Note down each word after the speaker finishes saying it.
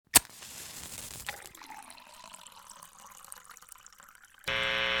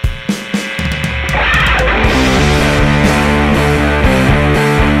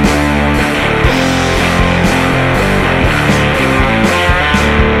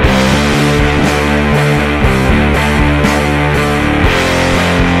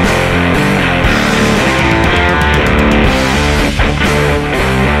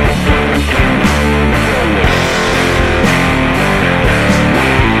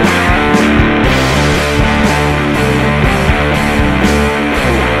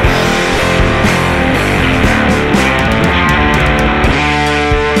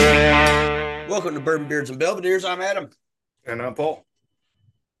Beards and Belvederes. I'm Adam. And I'm Paul.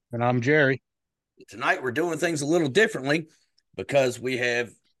 And I'm Jerry. Tonight we're doing things a little differently because we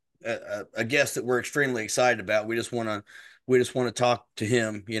have a guest that we're extremely excited about. We just want to talk to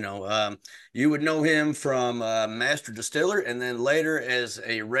him. You would know him from Master Distiller, and then later as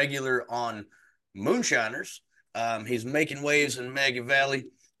a regular on Moonshiners. He's making waves in Maggie Valley.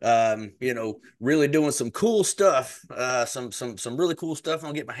 Really doing some cool stuff. Some really cool stuff.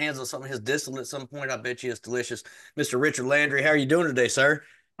 I'll get my hands on some of his distillate at some point. I bet you it's delicious. Mr. Richard Landry, how are you doing today, sir?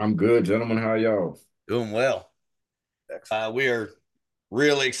 I'm good, gentlemen. How are y'all? Doing well. Excellent. We are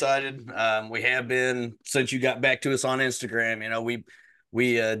really excited. We have been since you got back to us on Instagram.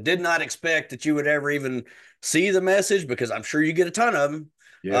 We did not expect that you would ever even see the message because I'm sure you get a ton of them.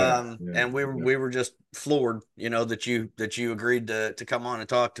 And we were just floored, that you agreed to come on and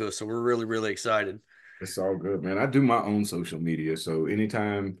talk to us. So we're really, really excited. It's all good, man. I do my own social media. So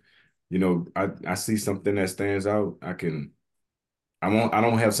anytime, I see something that stands out, I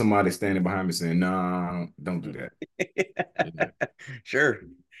don't have somebody standing behind me saying, nah, don't do that. Yeah. Sure.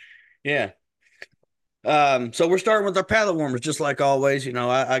 Yeah. So we're starting with our palate warmers, just like always.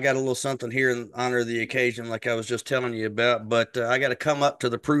 I got a little something here in honor of the occasion, like I was just telling you about, but I got to come up to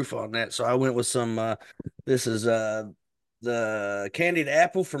the proof on that. So I went with some, this is the candied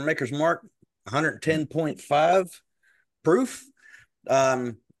apple from Maker's Mark, 110.5 proof.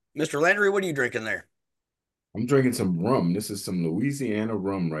 Mr. Landry, what are you drinking there? I'm drinking some rum. This is some Louisiana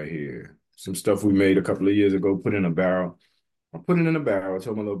rum right here. Some stuff we made a couple of years ago, put in a barrel. I put it in a barrel. I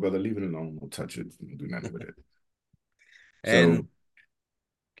told my little brother, leave it alone. Don't touch it. Don't do nothing with it. So And he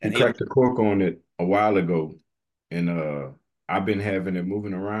and he cracked the cork on it a while ago. And I've been having it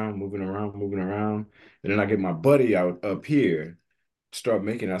moving around, moving around, moving around. And then I get my buddy out up here, start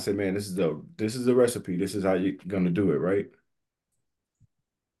making it. I said, man, this is the recipe. This is how you're gonna do it, right?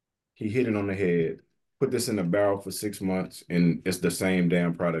 He hit it on the head. Put this in a barrel for 6 months, and it's the same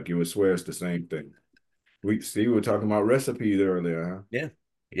damn product. You would swear it's the same thing. We were talking about recipes earlier, huh? Yeah.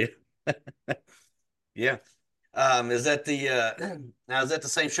 Yeah. Yeah. Is that the now is that the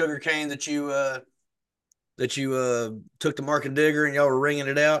same sugar cane that you took to Market Digger and y'all were wringing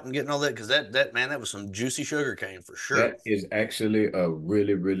it out and getting all that? Because that man, that was some juicy sugar cane for sure. That is actually a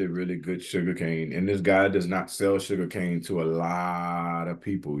really, really, really good sugar cane. And this guy does not sell sugar cane to a lot of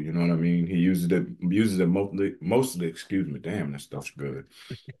people. You know what I mean? He uses it mostly, excuse me, damn, that stuff's good.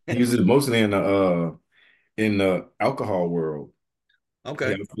 He uses it mostly in the alcohol world. He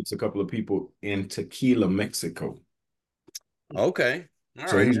Okay. outfits a couple of people in Tequila, Mexico. Okay. All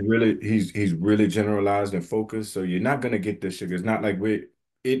So right. he's really generalized and focused. So you're not gonna get this sugar. It's not like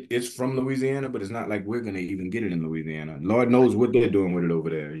it's from Louisiana, but it's not like we're gonna even get it in Louisiana. Lord knows what they're doing with it over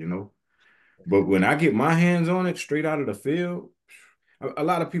there. But when I get my hands on it straight out of the field, a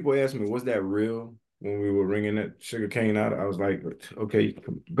lot of people ask me, was that real when we were wringing that sugar cane out? I was like, okay,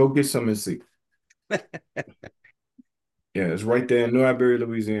 go get some and see. Yeah, it's right there in New Iberia,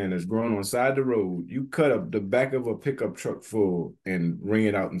 Louisiana. It's growing on side the road. You cut up the back of a pickup truck full and wring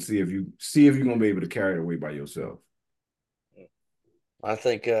it out and see if you're gonna be able to carry it away by yourself. I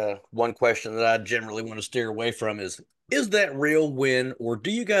think one question that I generally want to steer away from is that real win, or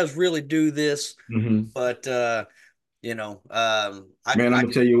do you guys really do this? Hmm. But Man, I'm I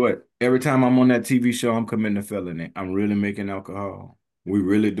gonna tell you what. Every time I'm on that TV show, I'm committing a felony. I'm really making alcohol. We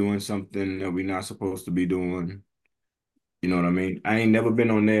really doing something that we're not supposed to be doing. You know what I mean? I ain't never been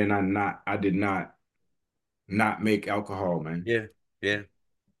on there, and I did not make alcohol, man. yeah, yeah.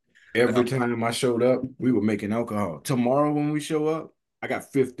 Every Well, time I showed up, we were making alcohol. Tomorrow when we show up, I got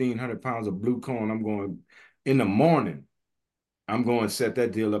 1,500 pounds of blue corn. I'm going in the morning. I'm going to set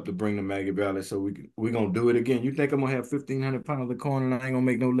that deal up to bring to Maggie Valley so we're going to do it again. You think I'm going to have 1,500 pounds of corn and I ain't going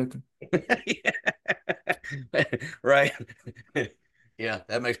to make no liquor? right. Yeah,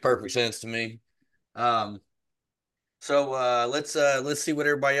 that makes perfect sense to me. Um, let's see what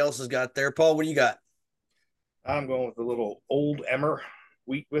everybody else has got there. Paul, what do you got? I'm going with a little Old Emmer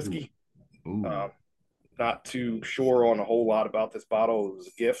wheat Ooh. whiskey. Ooh. Um, Not too sure on a whole lot about this bottle. It was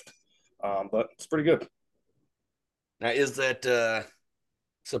a gift, but it's pretty good. Now, is that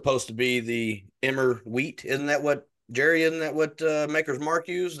supposed to be the Emmer wheat? Isn't that what Maker's Mark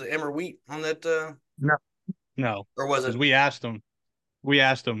used, the Emmer wheat on that No, no, or was because it we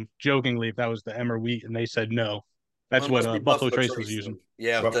asked them jokingly if that was the Emmer wheat, and they said no. well, That's it what must be Buffalo Buffalo Trace was Trace using. then.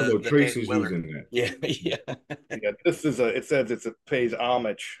 Yeah, with Buffalo the Trace Danny is Weller. using that. Yeah, yeah. Yeah, this is a. It says it pays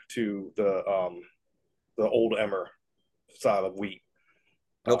homage to the Old Emmer style of wheat,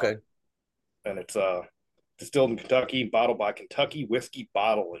 um, Okay. and it's distilled in Kentucky, bottled by Kentucky Whiskey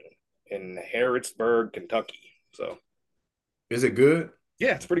Bottling in Harrodsburg, Kentucky. So Is it good?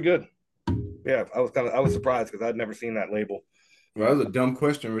 yeah, it's pretty good. Yeah, I was surprised because I'd never seen that label. Well, that was a dumb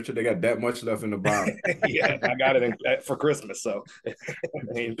question, Richard. They got that much left in the bottle. Yeah, I got it for Christmas, so it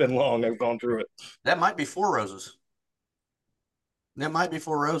ain't been long. I've gone through it. That might be Four Roses. That might be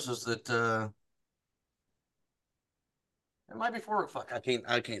Four Roses. That might be Four. Fuck, I can't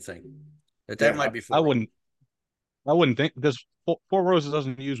think. That Yeah, might be I Four Roses. wouldn't think because Four Roses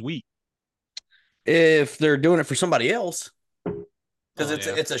doesn't use wheat. If they're doing it for somebody else, because Oh it's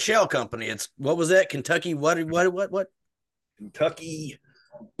yeah. it's a shell company. It's what was that? Kentucky? What? Kentucky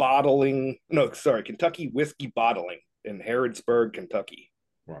bottling. No, sorry, Kentucky whiskey bottling in Harrodsburg, Kentucky.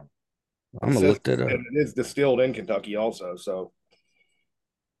 Wow. I'm It gonna says look that up. and it is distilled in Kentucky also. So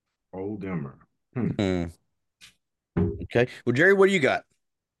Old Emmer. Hmm. Okay. Well, Jerry, what do you got?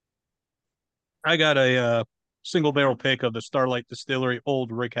 I got a single barrel pick of the Starlight Distillery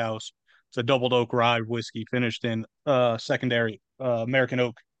Old Rick House. It's a doubled oak rye whiskey finished in secondary American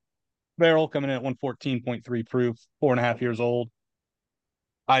oak barrel, coming in at 114.3 proof, 4.5 years old.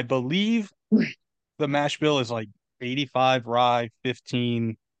 I believe the mash bill is like 85 rye,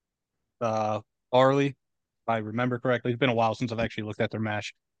 15 barley, if I remember correctly. It's been a while since I've actually looked at their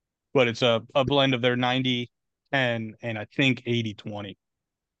mash, but it's a blend of their 90-10 and I think 80-20, if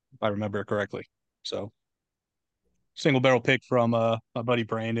I remember it correctly. So single barrel pick from my buddy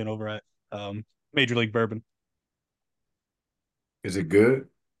Brandon over at Major League Bourbon. Is it good?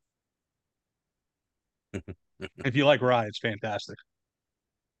 If you like rye, it's fantastic.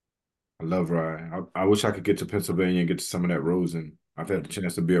 I love rye. I wish I could get to Pennsylvania and get to some of that rosin. I've had the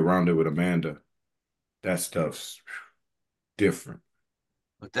chance to be around it with Amanda. That stuff's different.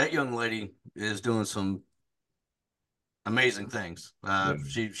 But that young lady is doing some amazing things. Yeah.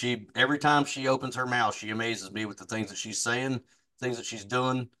 She every time she opens her mouth, she amazes me with the things that she's saying, things that she's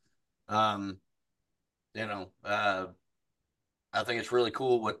doing. Um, you know, I think it's really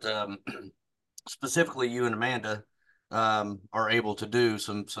cool what specifically you and Amanda are able to do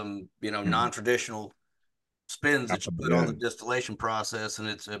some Mhm. non-traditional spins that you put on Yeah. the distillation process, and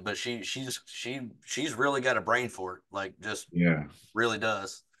it's but she's really got a brain for it, like just Yeah. really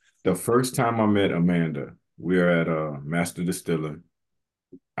does. The first time I met Amanda, we were at a Master Distiller.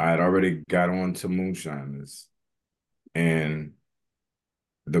 I had already got on to Moonshiners. And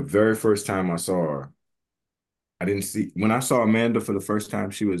the very first time I saw her, I didn't see when I saw Amanda for the first time,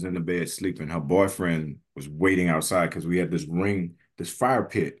 she was in the bed sleeping. Her boyfriend was waiting outside because we had this ring, this fire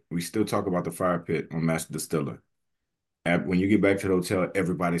pit. We still talk about the fire pit on Master Distiller. When you get back to the hotel,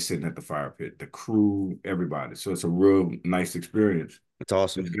 everybody's sitting at the fire pit, the crew, everybody. So it's a real nice experience. It's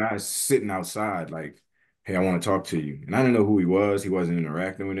awesome. This guy's sitting outside, like, hey, I want to talk to you. And I didn't know who he was. He wasn't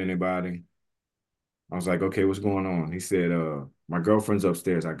interacting with anybody. I was like, okay, what's going on? He said, my girlfriend's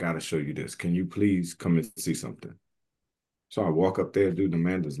upstairs. I gotta show you this. Can you please come and see something? So I walk up there, dude,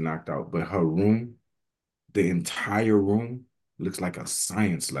 Amanda's knocked out. But her room, the entire room, looks like a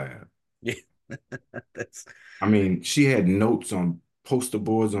science lab. Yeah, that's I mean, she had notes on poster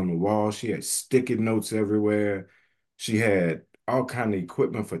boards on the wall. She had sticky notes everywhere. She had all kind of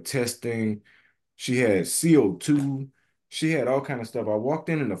equipment for testing. She had CO2. She had all kind of stuff. I walked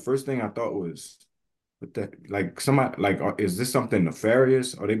in and the first thing I thought was, what the, like somebody, like, is this something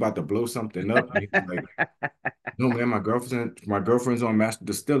nefarious? Are they about to blow something up? And he's like, no, man, my girlfriend's on Master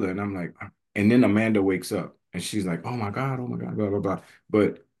Distiller. And I'm like, and then Amanda wakes up and she's like, oh my God, blah, blah, blah.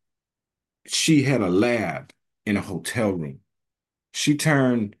 But she had a lab in a hotel room. She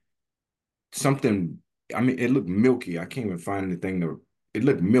turned something, I mean, it looked milky. I can't even find anything to, it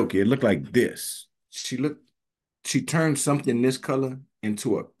looked milky. It looked like this. She turned something this color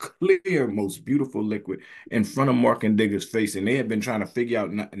into a clear, most beautiful liquid in front of Mark and Digger's face. And they had been trying to figure out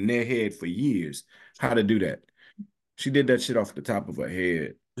in their head for years how to do that. She did that shit off the top of her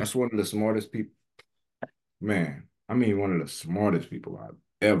head. That's one of the smartest people, man. I mean, one of the smartest people I've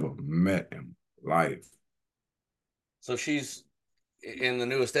ever met in life. so she's in the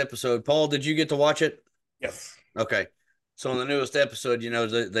newest episode. Paul, did you get to watch it? yes, Okay. So in the newest episode,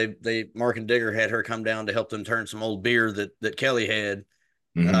 they Mark and Digger had her come down to help them turn some old beer that Kelly had,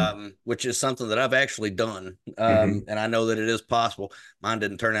 Mhm. which is something that I've actually done. Mhm. And I know that it is possible. Mine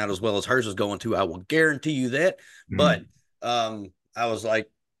didn't turn out as well as hers is going to. I will guarantee you that. But Mhm. I was like,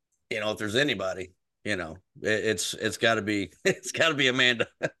 if there's anybody, it's got to be it's got to be Amanda.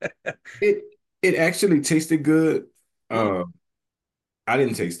 It it actually tasted good. Mm, Uh, I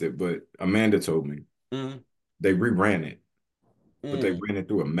didn't taste it, but Amanda told me mm, they reran it, but they mm. ran it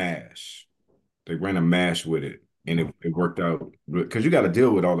through a mash. They ran a mash with it, and it worked out because you got to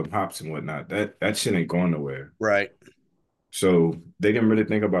deal with all the pops and whatnot. That shit ain't going nowhere. Right. So they didn't really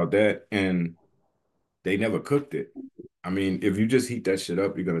think about that, and they never cooked it. I mean, if you just heat that shit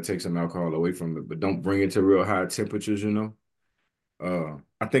up, you're gonna take some alcohol away from it, but don't bring it to real high temperatures, you know.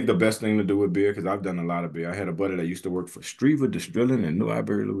 I think the best thing to do with beer, because I've done a lot of beer. I had a buddy that used to work for Streva Distilling in New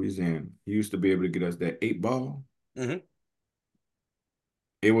Iberia, Louisiana. He used to be able to get us that 8 ball. Mm-hmm.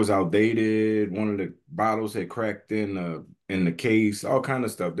 It was outdated. One of the bottles had cracked in the case, all kind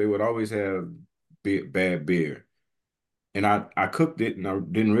of stuff. They would always have bad beer. And I cooked it and I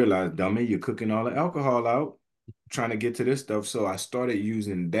didn't realize, dummy, you're cooking all the alcohol out, trying to get to this stuff. So I started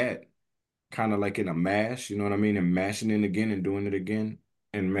using that kind of like in a mash, you know what I mean? And mashing it again and doing it again.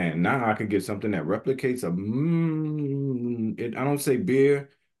 And man, now I can get something that replicates I don't say beer,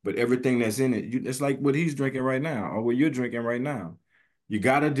 but everything that's in it. It's like what he's drinking right now or what you're drinking right now. You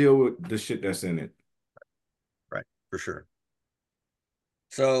got to deal with the shit that's in it. Right, for sure.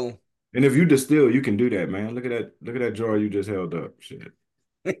 So, and if you distill, you can do that, man. Look at that jar you just held up. Shit.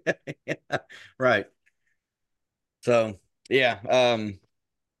 right. So, yeah,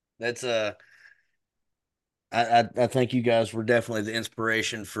 that's I think you guys were definitely the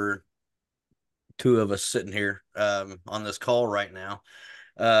inspiration for two of us sitting here on this call right now.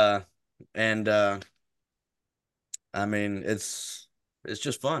 And I mean, it's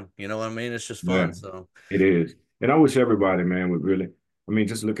just fun, you know what I mean? It's just Yeah, fun. So it is. And I wish everybody, man, would really, I mean,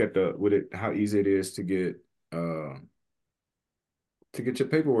 just look at how easy it is uh to get your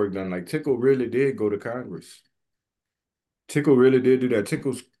paperwork done. Like Tickle really did go to Congress. Tickle really did do that.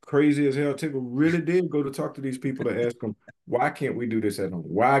 Tickle's crazy as hell. Tickle really did go to talk to these people to ask them, why can't we do this at home?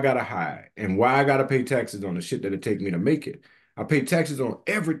 Why I gotta hide? And why I gotta pay taxes on the shit that it take me to make it? I pay taxes on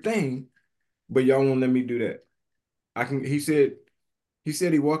everything, but y'all won't let me do that. He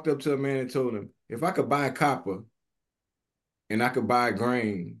said he walked up to a man and told him, if I could buy copper and I could buy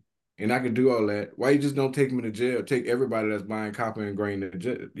grain and I could do all that, why you just don't take me to jail? Take everybody that's buying copper and grain to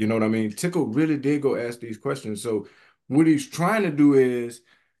jail. You know what I mean? Tickle really did go ask these questions. So what he's trying to do is,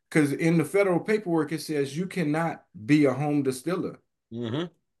 because in the federal paperwork, it says you cannot be a home distiller. mm-hmm.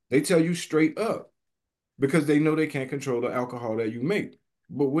 They tell you straight up because they know they can't control the alcohol that you make.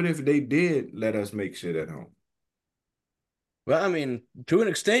 But what if they did let us make shit at home? Well, I mean, to an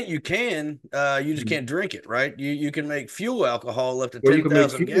extent, you can. You just can't drink it, right? You can make fuel alcohol up to Well, you can make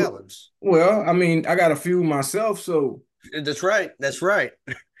 10,000 fuel. gallons. Well, I mean, I got a few myself, so That's right. That's right.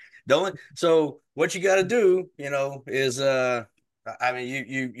 So what you got to do, is I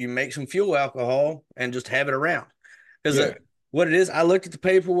mean, you make some fuel alcohol and just have it around because yeah. what it is, I looked at the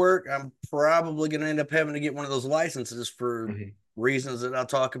paperwork. I'm probably going to end up having to get one of those licenses for reasons that I'll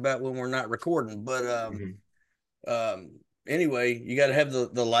talk about when we're not recording. But anyway, you got to have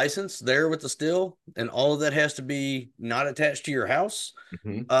the license there with the still, and all of that has to be not attached to your house.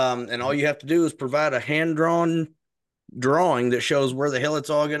 And all you have to do is provide a hand drawn drawing that shows where the hell it's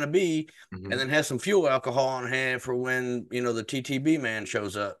all going to be, and then have some fuel alcohol on hand for when the TTB man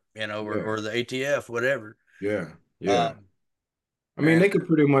shows up, or the ATF, whatever. Yeah. I mean, And they could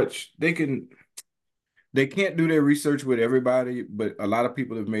pretty much they can't do their research with everybody, but a lot of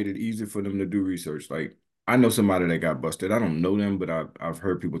people have made it easy for them to do research. Like I know somebody that got busted. I don't know them, but I've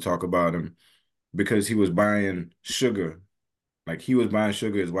heard people talk about him because he was buying sugar. Like he was buying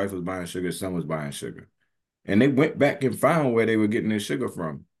sugar, his wife was buying sugar, his son was buying sugar. And they went back and found where they were getting their sugar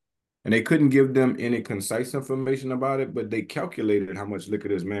from. And they couldn't give them any concise information about it, but they calculated how much liquor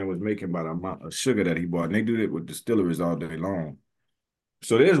this man was making by the amount of sugar that he bought. And they do that with distilleries all day long.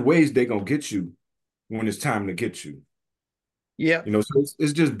 So there's ways they're gonna get you when it's time to get you. yeah, So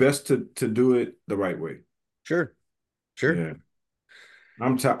it's just best to do it the right way. sure. Yeah.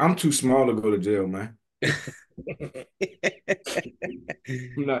 I'm too small to go to jail, man. They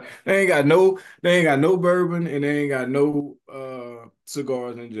ain't got no bourbon and they ain't got no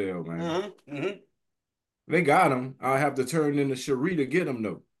cigars in jail, man. They got them. I have to turn in the cherie to get them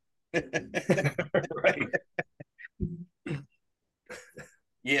though. Right.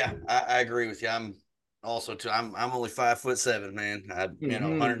 Yeah, I agree with you. I'm also too. I'm only 5'7", man.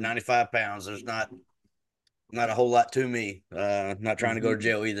 195 pounds. There's not a whole lot to me. Not trying to go to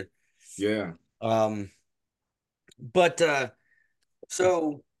jail either. Yeah. But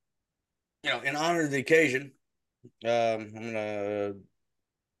so in honor of the occasion, I'm gonna.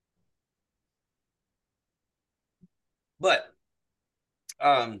 But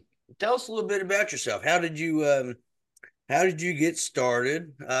tell us a little bit about yourself. How did you get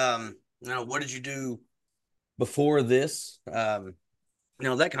started? What did you do before this? That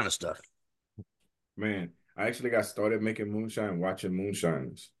kind of stuff. Man, I actually got started making moonshine watching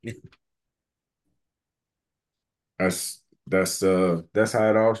Moonshiners. That's how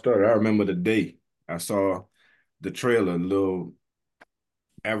it all started. I remember the day I saw the trailer, little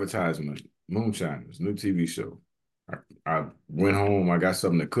advertisement, Moonshiners, new TV show. I went home. I got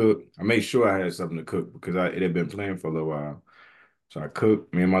something to cook. I made sure I had something to cook because it had been playing for a little while. So I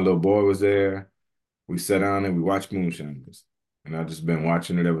cooked. Me and my little boy was there. We sat down and we watched Moonshiners, and I just been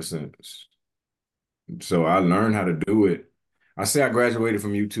watching it ever since. So I learned how to do it. I say I graduated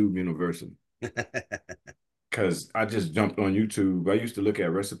from YouTube University because I just jumped on YouTube. I used to look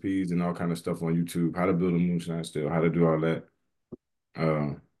at recipes and all kind of stuff on YouTube, how to build a moonshine still, how to do all that.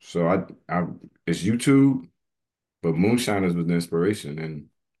 So I it's YouTube, but Moonshiners was the inspiration, and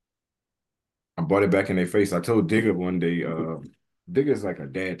I brought it back in their face. I told Digger one day, Digger's like a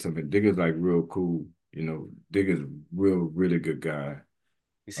dad to me. Digger's like real cool, you know. Digger's really good guy.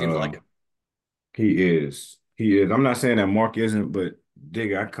 He seems Uh, like it. he is. He is. I'm not saying that Mark isn't, but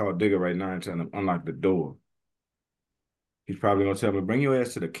Digger, I call Digger right now and tell him unlock the door. He's probably gonna tell me, bring your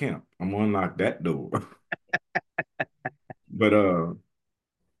ass to the camp. I'm gonna unlock that door. But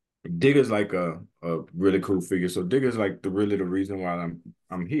Digger's like a really cool figure. So Digger's like the reason why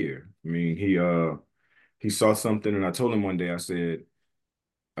I'm here. I mean, he saw something and I told him one day, I said,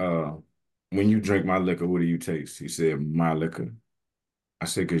 uh, when you drink my liquor, what do you taste? He said, my liquor. I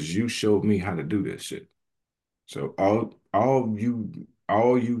said, because you showed me how to do this shit. So all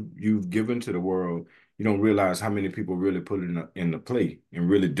you've given to the world, you don't realize how many people really put it in the play and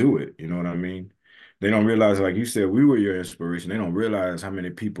really do it. You know what I mean? They don't realize, like you said, we were your inspiration. They don't realize how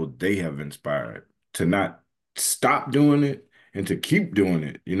many people they have inspired to not stop doing it and to keep doing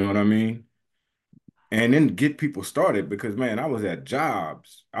it. You know what I mean? And then get people started because man, I was at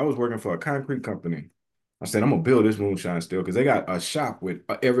jobs. I was working for a concrete company. I said, I'm gonna build this moonshine still because they got a shop with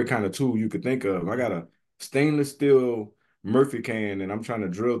every kind of tool you could think of. I got a stainless steel Murphy can and I'm trying to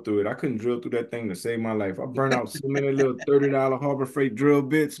drill through it. I couldn't drill through that thing to save my life. I burned out so many little $30 Harbor Freight drill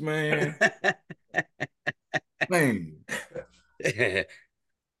bits, man. Man.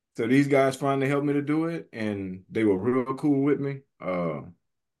 So these guys finally helped me to do it and they were real cool with me.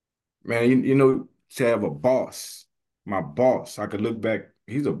 Man, you know, to have a boss, my boss, I could look back,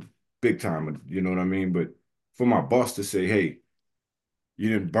 he's a big timer, you know what I mean? But for my boss to say, hey, you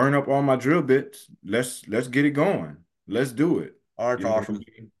didn't burn up all my drill bits. Let's get it going. Let's do it. Oh, that's You know what I awesome.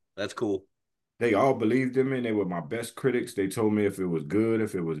 mean? That's cool. They all believed in me. They were my best critics. They told me if it was good,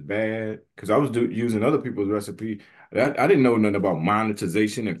 if it was bad, because I was using other people's recipe. I didn't know nothing about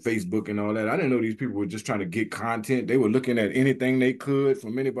monetization and Facebook and all that. I didn't know these people were just trying to get content. They were looking at anything they could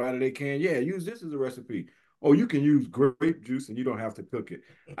from anybody they can. Yeah, use this as a recipe. Oh, you can use grape juice and you don't have to cook it.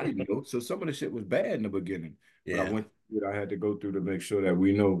 I didn't know. So some of the shit was bad in the beginning. But I Yeah. went through what I had to go through to make sure that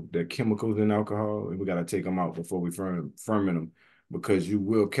we know the chemicals in alcohol and we got to take them out before we ferment them because you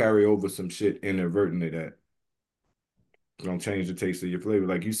will carry over some shit inadvertently that gonna change the taste of your flavor.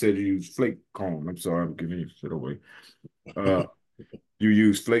 Like you said, you use flake corn. I'm sorry, I'm giving you shit away. Uh, you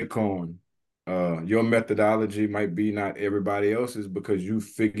use flake corn. Your methodology might be not everybody else's because you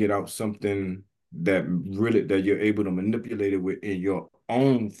figured out something that you're able to manipulate it within your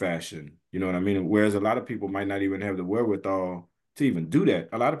own fashion. You know what I mean? Whereas a lot of people might not even have the wherewithal to even do that.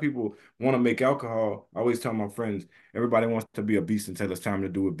 A lot of people want to make alcohol. I always tell my friends, everybody wants to be a beast until it's time to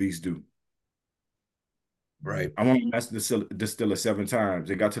do what beasts do. Right. I want to master distiller 7 times.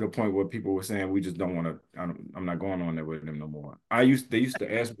 It got to the point where people were saying we just don't want to. I'm not going on there with them no more. They used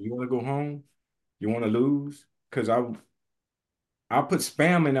to ask me, "You want to go home? You want to lose?" Because I put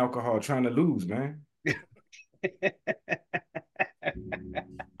spam in alcohol trying to lose, man.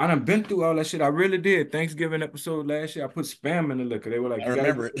 I done been through all that shit. I really did. Thanksgiving episode last year, I put spam in the liquor. They were like, I "You got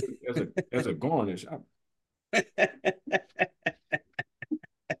to remember get it. as a garnish."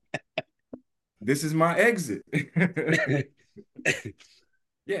 This is my exit.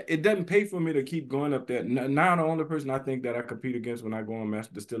 Yeah, it doesn't pay for me to keep going up there. Now the only person I think that I compete against when I go on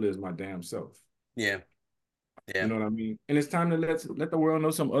Master Distiller is my damn self. Yeah. You Yeah. know what I mean? And it's time to let the world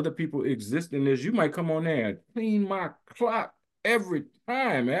know some other people exist in this. You might come on there and clean my clock every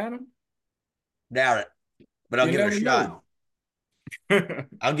time, Adam. Doubt it, but I'll You give it a never shot. know.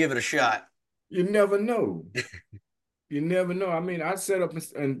 I'll give it a shot. You never know. You never know. I mean, I set up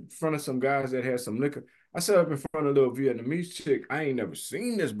in front of some guys that had some liquor. I set up in front of a little Vietnamese chick. I ain't never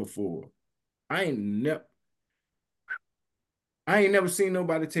seen this before. I ain't never I ain't never seen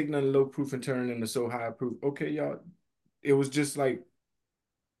nobody take nothing low proof and turn it into so high proof. Okay, y'all. It was just like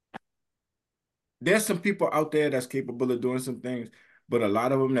there's some people out there that's capable of doing some things, but a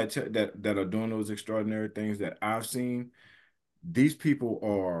lot of them that are doing those extraordinary things that I've seen, these people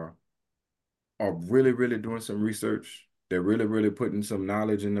are really doing some research. They're really putting some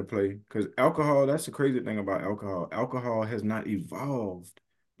knowledge into play. Because alcohol, that's the crazy thing about alcohol. Alcohol has not evolved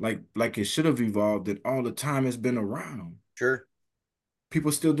like it should have evolved in all the time it's been around. Sure.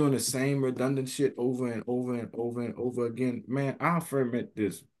 People still doing the same redundant shit over and over and over and over again. Man, I'll ferment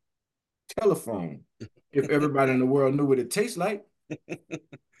this telephone if everybody in the world knew what it tastes like. You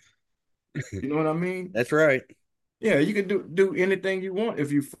know what I mean? That's right. Yeah, you can do anything you want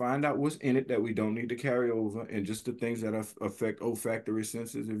if you find out what's in it that we don't need to carry over, and just the things that affect olfactory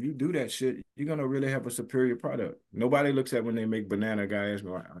senses. If you do that shit, you're gonna really have a superior product. Nobody looks at when they make banana. Guy ask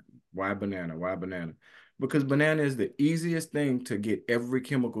me why banana? Why banana? Because banana is the easiest thing to get every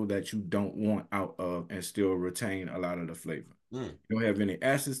chemical that you don't want out of and still retain a lot of the flavor. Mm. You don't have any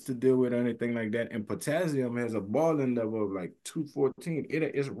acids to deal with or anything like that. And potassium has a boiling level of like 214.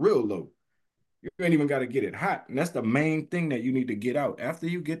 It's real low. You ain't even got to get it hot. And that's the main thing that you need to get out. After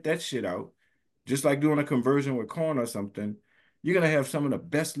you get that shit out, just like doing a conversion with corn or something, you're gonna have some of the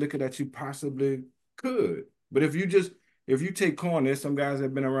best liquor that you possibly could. But if you take corn, there's some guys that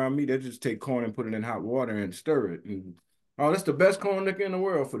have been around me that just take corn and put it in hot water and stir it. And oh, that's the best corn liquor in the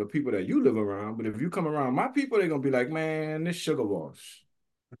world for the people that you live around. But if you come around my people, they're gonna be like, man, this sugar wash.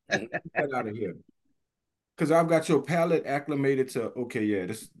 Get that out of here. Because I've got your palate acclimated to, okay, yeah,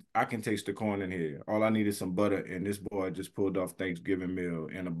 this I can taste the corn in here. All I need is some butter, and this boy just pulled off Thanksgiving meal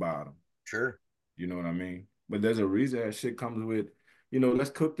in a bottle. Sure. You know what I mean? But there's a reason that shit comes with, let's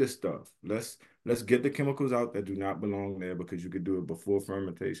cook this stuff. Let's get the chemicals out that do not belong there, because you could do it before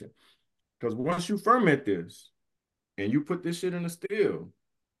fermentation. Because once you ferment this and you put this shit in a still,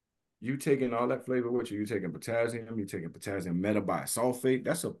 you taking all that flavor with you. You taking potassium, you taking potassium metabisulfate.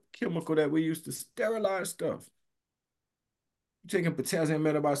 That's a chemical that we use to sterilize stuff. You taking potassium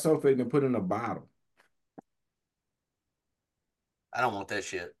metabisulfate and put in a bottle. I don't want that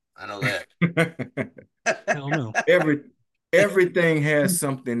shit. I know that. Hell no. Everything has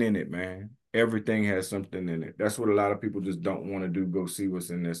something in it, man. Everything has something in it. That's what a lot of people just don't want to do. Go see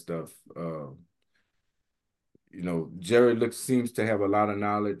what's in this stuff. Jared seems to have a lot of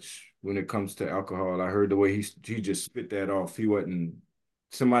knowledge when it comes to alcohol. I heard the way he just spit that off. He wasn't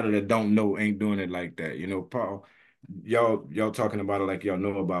somebody that don't know ain't doing it like that. Paul, y'all talking about it like y'all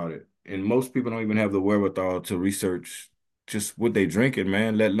know about it. And most people don't even have the wherewithal to research just what they drinking,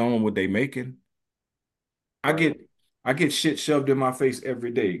 man, let alone what they making. Right. I get shit shoved in my face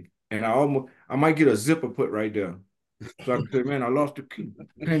every day. And I might get a zipper put right there. So I can say, man, I lost the key.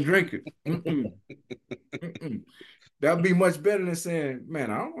 Can't drink it. Mm-mm. Mm-mm. That'd be much better than saying,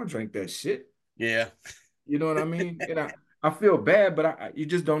 man, I don't want to drink that shit. Yeah. You know what I mean? And I feel bad, but you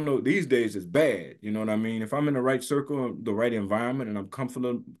just don't know. These days it's bad. You know what I mean? If I'm in the right circle, the right environment, and I'm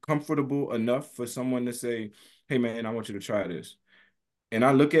comfortable enough for someone to say, hey, man, I want you to try this. And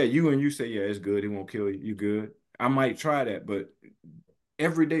I look at you and you say, yeah, it's good. It won't kill you. You good. I might try that, but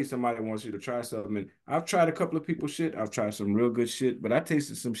every day somebody wants you to try something. And I've tried a couple of people's shit. I've tried some real good shit, but I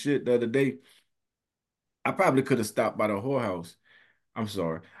tasted some shit the other day. I probably could have stopped by the whorehouse. I'm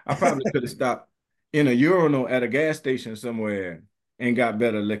sorry. I probably could have stopped in a urinal at a gas station somewhere and got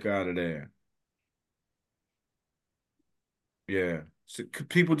better liquor out of there. Yeah. So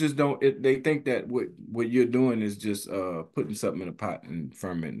people just don't, they think that what you're doing is just putting something in a pot and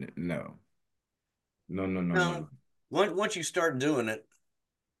fermenting it. No. No, no, no, no. No. Once you start doing it,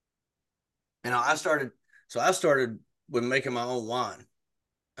 I started with making my own wine,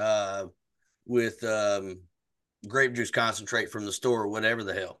 with grape juice concentrate from the store or whatever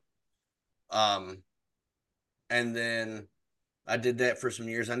the hell. And then I did that for some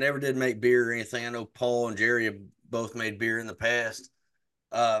years. I never did make beer or anything. I know Paul and Jerry have both made beer in the past.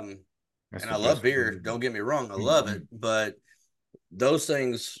 And I love beer. Don't get me wrong. I love it. But those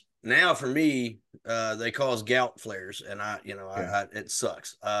things now for me, they cause gout flares, and it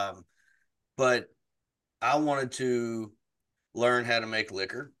sucks. But I wanted to learn how to make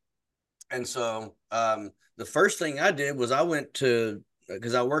liquor. And so the first thing I did was I went to,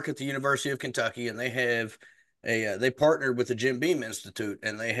 because I work at the University of Kentucky, and they have they partnered with the Jim Beam Institute,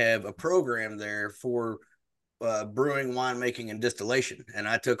 and they have a program there for brewing, winemaking, and distillation. And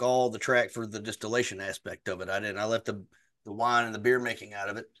I took all the track for the distillation aspect of it. I left the wine and the beer making out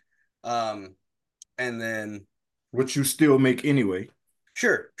of it. And then, which you still make anyway.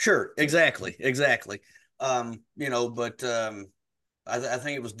 Sure, exactly. But I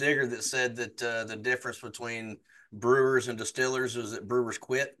think it was Digger that said that the difference between brewers and distillers is that brewers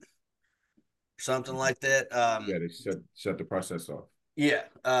quit, something like that. Yeah, they shut the process off. Yeah.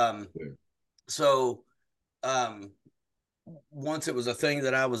 Yeah. So once it was a thing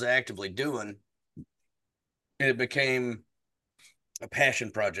that I was actively doing, it became a passion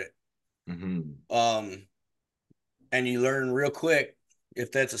project. Mm-hmm. And you learn real quick,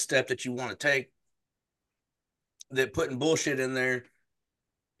 if that's a step that you want to take, that putting bullshit in there,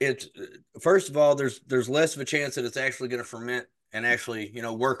 it's, first of all, there's less of a chance that it's actually going to ferment and actually,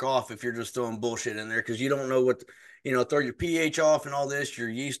 work off if you're just throwing bullshit in there, because you don't know what, throw your pH off and all this. Your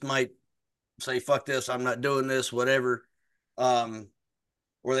yeast might say, fuck this, I'm not doing this, whatever.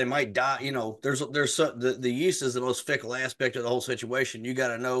 Or they might die. The yeast is the most fickle aspect of the whole situation. You got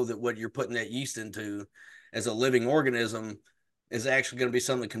to know that what you're putting that yeast into as a living organism is actually going to be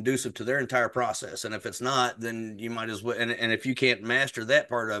something conducive to their entire process. And if it's not, then you might as well. And if you can't master that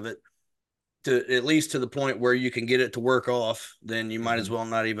part of it, to at least to the point where you can get it to work off, then you might as well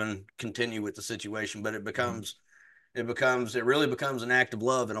not even continue with the situation. But it really becomes an act of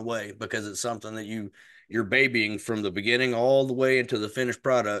love in a way, because it's something that you're babying from the beginning all the way into the finished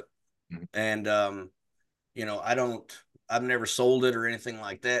product. And I've never sold it or anything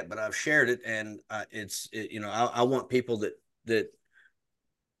like that, but I've shared it, and I want people that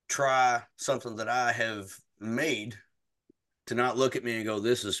try something that I have made to not look at me and go,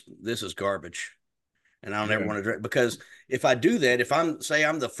 this is garbage, and I don't ever want to drink. Because if I do that, if I'm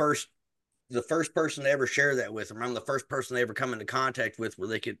the first person to ever share that with them, I'm the first person they ever come into contact with where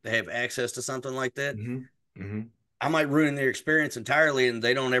they could have access to something like that, I might ruin their experience entirely, and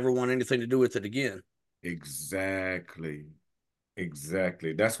they don't ever want anything to do with it again. Exactly.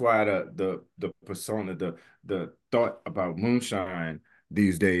 That's why the persona, the thought about moonshine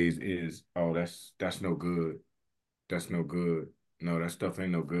these days is, oh, that's no good. That's no good. No, that stuff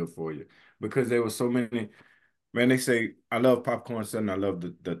ain't no good for you. Because there were so many, man, they say, I love Popcorn Sutton. I love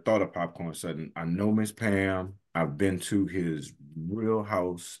the thought of Popcorn Sutton. I know Miss Pam. I've been to his real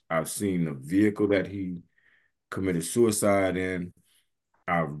house. I've seen the vehicle that he committed suicide in.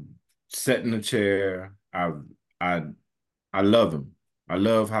 I've sat in a chair. I I love him. I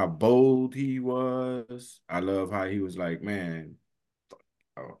love how bold he was. I love how he was like, man,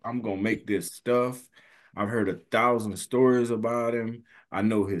 I'm gonna make this stuff. I've heard 1,000 stories about him. I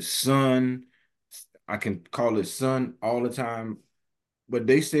know his son. I can call his son all the time. But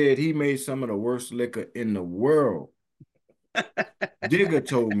they said he made some of the worst liquor in the world. Digger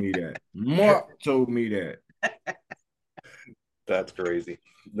told me that. Mark told me that. That's crazy.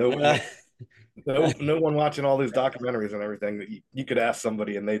 No, no one watching all these documentaries and everything that you could ask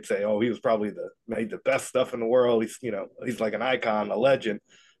somebody and they'd say, oh, he was probably made the best stuff in the world. He's like an icon, a legend.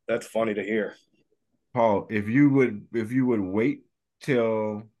 That's funny to hear. Paul, if you would wait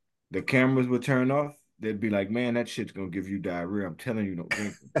till the cameras would turn off, they'd be like, man, that shit's gonna give you diarrhea. I'm telling you, don't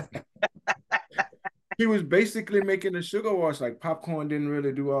drink it. He was basically making a sugar wash. Like popcorn didn't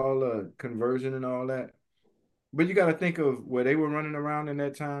really do all the conversion and all that. But you got to think of where they were running around in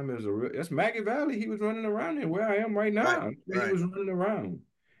that time. That's Maggie Valley. He was running around in where I am right now. He was running around.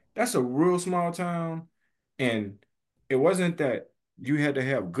 That's a real small town. And it wasn't that you had to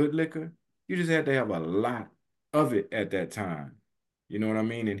have good liquor. You just had to have a lot of it at that time. You know what I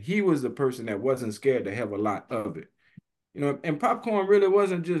mean? And he was the person that wasn't scared to have a lot of it. And Popcorn really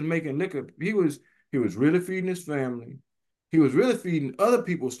wasn't just making liquor. He was really feeding his family. He was really feeding other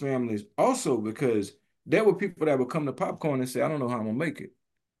people's families also, because there were people that would come to Popcorn and say, I don't know how I'm gonna make it.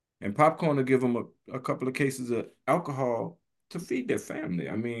 And Popcorn would give them a couple of cases of alcohol to feed their family.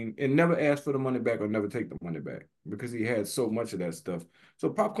 I mean, and never ask for the money back or never take the money back, because he had so much of that stuff. So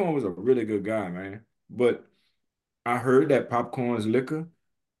Popcorn was a really good guy, man. But I heard that Popcorn's liquor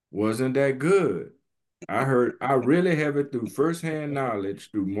wasn't that good. I really have it through firsthand knowledge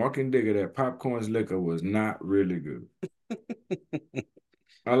through Mark and Digger that Popcorn's liquor was not really good.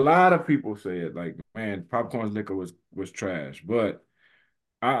 A lot of people say it, like, man, Popcorn's liquor was trash. But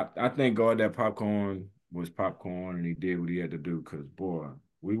I thank God that Popcorn was Popcorn and he did what he had to do, because boy,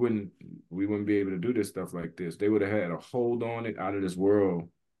 we wouldn't be able to do this stuff like this. They would have had a hold on it out of this world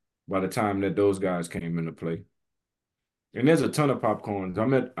by the time that those guys came into play. And there's a ton of popcorns.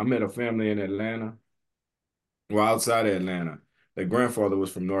 I met a family in Atlanta, well, outside of Atlanta. Their grandfather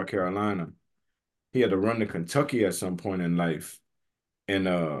was from North Carolina. He had to run to Kentucky at some point in life. And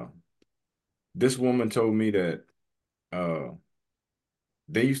this woman told me that uh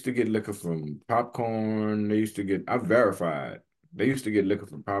they used to get liquor from Popcorn. I verified, they used to get liquor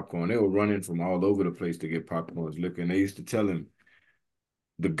from Popcorn. They were running from all over the place to get Popcorn's liquor. And they used to tell him,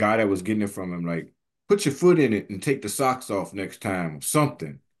 the guy that was getting it from him, like, put your foot in it and take the socks off next time or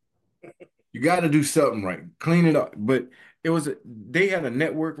something. You got to do something right. Clean it up. But they had a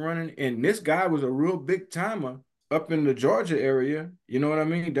network running, and this guy was a real big timer up in the Georgia area. You know what I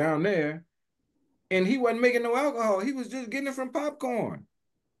mean? Down there. And he wasn't making no alcohol. He was just getting it from Popcorn.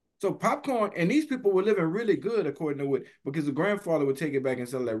 So Popcorn, and these people were living really good according to because the grandfather would take it back and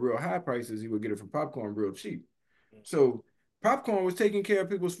sell it at real high prices. He would get it from Popcorn real cheap. So Popcorn was taking care of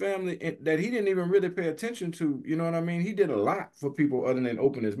people's family that he didn't even really pay attention to. You know what I mean? He did a lot for people other than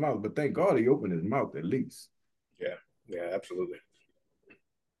open his mouth. But thank God he opened his mouth at least. Yeah. Yeah, absolutely.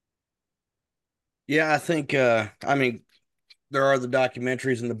 Yeah, I think I mean there are the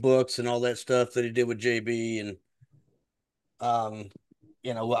documentaries and the books and all that stuff that he did with JB, and um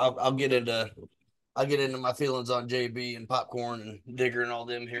I'll get into my feelings on JB and Popcorn and Digger and all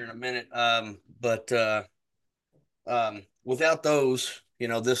them here in a minute. But without those,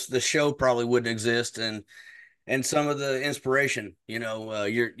 this show probably wouldn't exist, and some of the inspiration,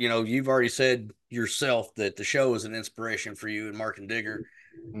 you've already said yourself that the show is an inspiration for you and Mark and Digger,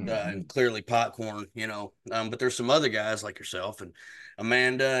 and clearly Popcorn, but there's some other guys like yourself and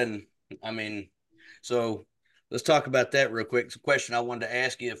Amanda, and I mean, so let's talk about that real quick. It's a question I wanted to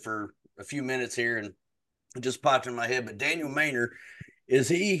ask you for a few minutes here, and it just popped in my head. But Daniel Maynard, is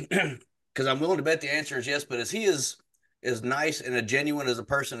he? Because I'm willing to bet the answer is yes, but is he as nice and as genuine as a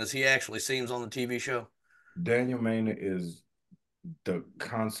person as he actually seems on the TV show? Daniel Maynard is the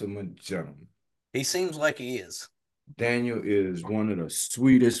consummate gentleman. He seems like he is. Daniel is one of the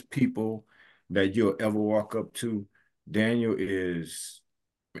sweetest people that you'll ever walk up to. Daniel is,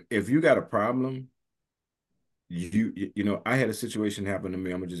 if you got a problem, I had a situation happen to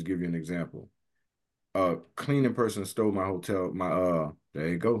me. I'm gonna just give you an example. A cleaning person stole my hotel, there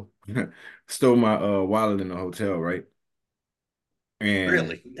you go. Stole my wallet in the hotel, right? And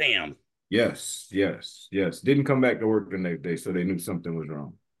Really? Damn. yes, yes, yes. Didn't come back to work the next day, so they knew something was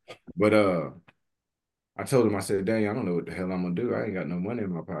wrong. But I told him, I said, Daniel, I don't know what the hell I'm gonna do. I ain't got no money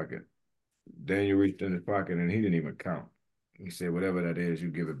in my pocket. Daniel reached in his pocket and he didn't even count. He said, whatever that is, you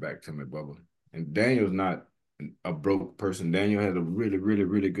give it back to me, Bubba. And Daniel's not a broke person. Daniel has a really, really,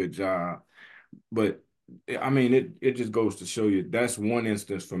 really good job. But I mean, it just goes to show you that's one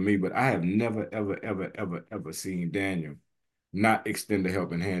instance for me. But I have never, ever, ever, ever, ever seen Daniel not extend a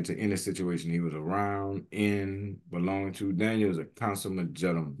helping hand to any situation he was around, in, belonging to. Daniel is a consummate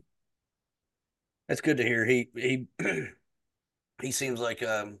gentleman. That's good to hear. He he seems like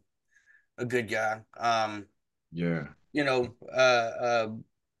a good guy. Yeah. You know,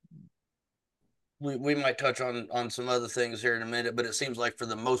 we might touch on some other things here in a minute, but it seems like for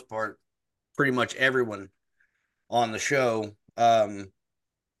the most part, pretty much everyone on the show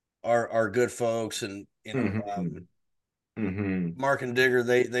are good folks, and Mm-hmm. Mm-hmm. Mark and Digger,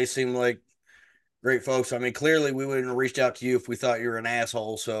 they seem like great folks. I mean, clearly we wouldn't have reached out to you if we thought you were an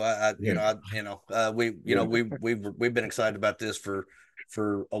asshole. So Yeah. Yeah. we've been excited about this for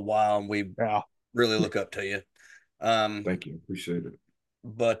a while, and we Yeah. really look up to you. Thank you. Appreciate it.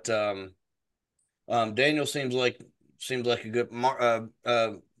 But Daniel seems like a good Mark,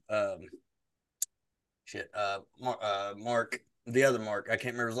 the other Mark. I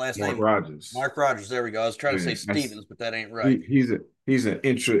can't remember his last Mark name. Rogers. Mark Rogers. There we go. I was trying to say Man, Stevens, but that ain't right. he's an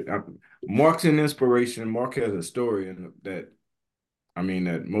interest. Mark's an inspiration. Mark has a story that I mean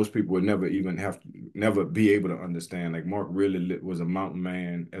that most people would never even never be able to understand. Like Mark really was a mountain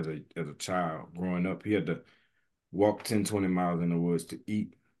man as a child growing up. He had to walk 10, 20 miles in the woods to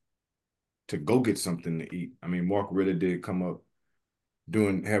eat, to go get something to eat. I mean, Mark really did come up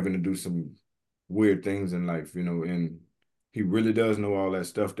having to do some weird things in life, and he really does know all that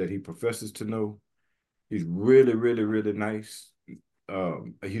stuff that he professes to know. He's really, really, really nice.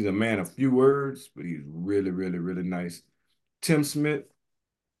 He's a man of few words, but he's really, really, really nice. Tim Smith,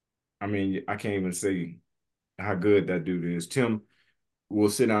 I mean, I can't even say how good that dude is. Tim will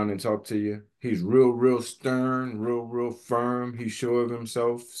sit down and talk to you. He's real, real stern, real, real firm. He's sure of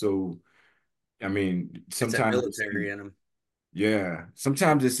himself. So, I mean, It's that sometimes military in him. yeah,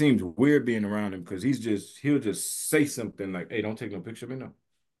 sometimes it seems weird being around him because he'll just say something like, "Hey, don't take no picture of me, no."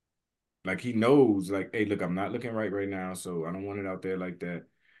 Like he knows, like, "Hey, look, I'm not looking right now, so I don't want it out there like that."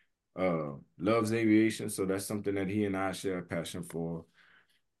 Loves aviation, so that's something that he and I share a passion for.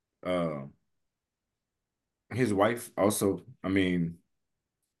 Uh, his wife also, I mean,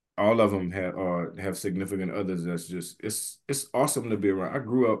 all of them have significant others. That's just it's awesome to be around. I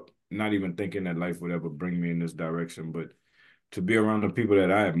grew up not even thinking that life would ever bring me in this direction, but to be around the people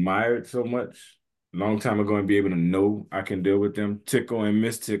that I admired so much long time ago and be able to know I can deal with them, Tickle and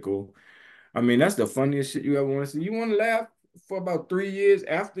Miss Tickle. I mean, that's the funniest shit you ever want to see. You want to laugh for about 3 years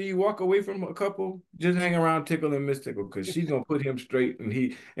after you walk away from a couple, just hang around Tickle and Miss Tickle because she's gonna put him straight,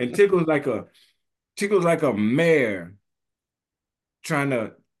 and Tickle's like a mare trying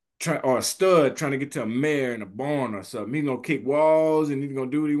to or a stud trying to get to a mare in a barn or something. He's gonna kick walls and he's gonna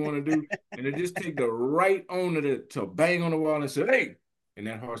do what he want to do. And it just take the right owner to bang on the wall and say, "Hey," and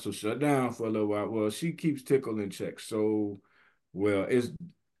that horse will shut down for a little while. Well, she keeps Tickle in check. So well, it's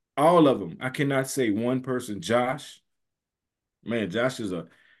all of them. I cannot say one person. Josh, man, Josh is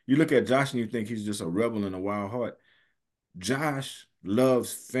you look at Josh and you think he's just a rebel and a wild heart. Josh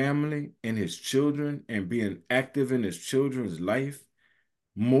loves family and his children and being active in his children's life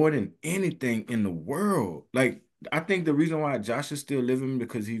more than anything in the world. Like, I think the reason why Josh is still living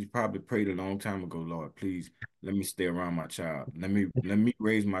because he's probably prayed a long time ago, Lord, please let me stay around my child. Let me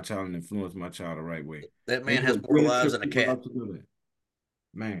raise my child and influence my child the right way. That And man has he'll more really lives trip than a people cat. out to do that.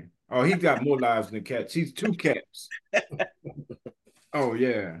 Man. Oh, he's got more lives than cats. He's 2 cats. Oh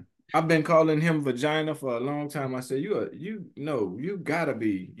yeah. I've been calling him vagina for a long time. I said, you gotta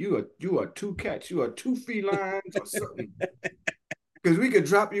be, you are 2 cats, you are 2 felines or something. Because we could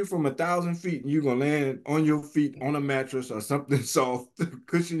drop you from 1,000 feet and you're gonna land on your feet on a mattress or something soft to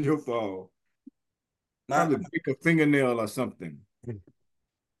cushion your fall. My Probably break a fingernail or something.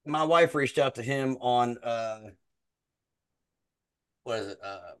 my wife reached out to him on what is it?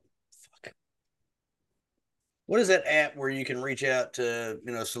 Fuck. What is that app where you can reach out to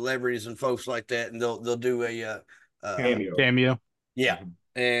celebrities and folks like that, and they'll do a Cameo. Cameo. yeah.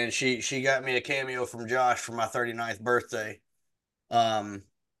 And she got me a cameo from Josh for my 39th birthday. Um,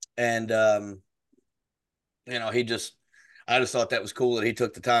 and he just I just thought that was cool that he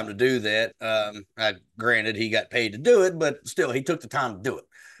took the time to do that. Granted, he got paid to do it, but still, he took the time to do it.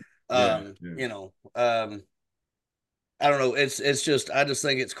 Yeah, Um, yeah. you know, um, I don't know. It's just I just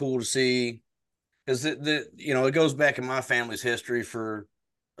think it's cool to see because it goes back in my family's history for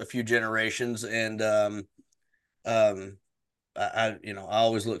a few generations, and um, I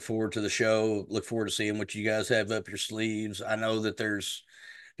always look forward to the show. Look forward to seeing what you guys have up your sleeves. I know that there's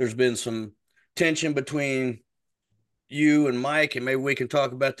been some tension between you and Mike, and maybe we can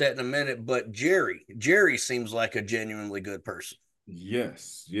talk about that in a minute. But Jerry seems like a genuinely good person.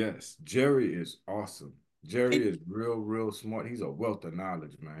 Yes, yes. Jerry is awesome. Jerry He is real, real smart. He's a wealth of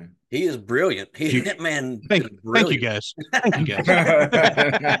knowledge, man. he is brilliant. You That man thank is thank you brilliant. guys. Thank you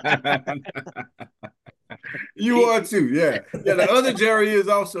guys. You are too, yeah. Yeah, the other Jerry is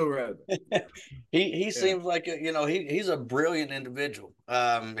also rather. He Yeah. seems like he's a brilliant individual.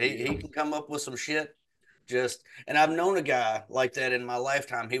 He can come up with some shit. And I've known a guy like that in my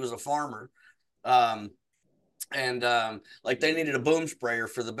lifetime. He was a farmer. Um, and like they needed a boom sprayer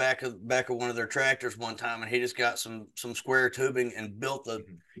for the back of one of their tractors one time, and he just got some square tubing and built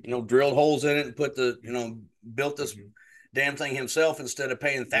drilled holes in it and built this damn thing himself instead of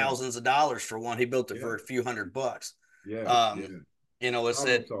paying thousands of dollars for one. He built it for a few $100. Yeah, yeah. It's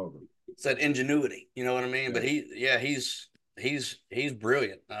Problem solver. that ingenuity, you know what I mean? Yeah. But he's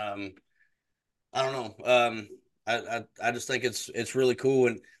brilliant. I don't know. I just think it's really cool.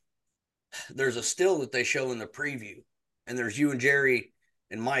 And there's a still that they show in the preview, and there's you and Jerry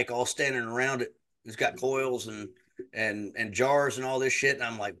and Mike all standing around it. It's got coils and jars and all this shit. And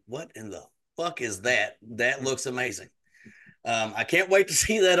I'm like, what in the fuck is that? That looks amazing. I can't wait to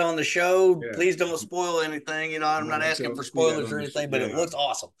see that on the show. Yeah. Please don't spoil anything. I'm not asking for spoilers or anything, but it looks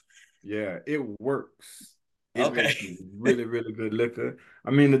awesome. Yeah, it works. It Okay. makes really, really good liquor.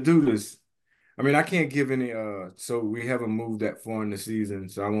 I mean, the dude is, I can't give any so we haven't moved that far in the season,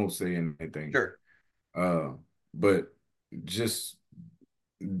 so I won't say anything. Sure. But just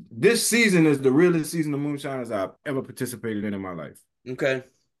this season is the realest season of Moonshiners I've ever participated in my life. Okay.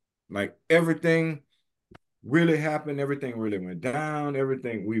 Like everything really happened, everything really went down,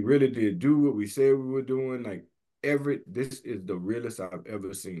 everything we really did do what we said we were doing. Like this is the realest I've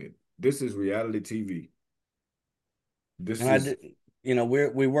ever seen it. This is reality TV.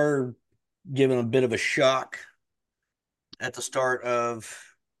 We were given a bit of a shock at the start of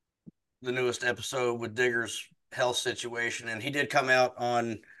the newest episode with Digger's health situation, and he did come out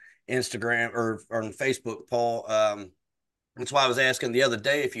on Instagram or on Facebook, Paul. That's why I was asking the other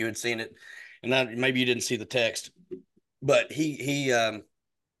day if you had seen it, and maybe you didn't see the text, but he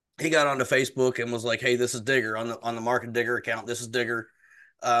got onto Facebook and was like, "Hey, this is Digger on the Market Digger account. This is Digger.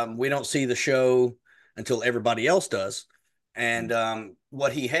 We don't see the show until everybody else does, and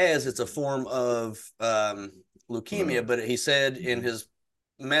what he has, it's a form of leukemia, but he said in his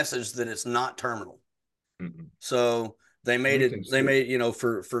message that it's not terminal. So they made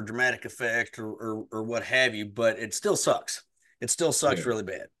for dramatic effect or what have you, but it still sucks. It still sucks really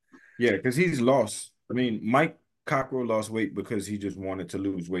bad. Yeah, because he's lost. Mike Cockrell lost weight because he just wanted to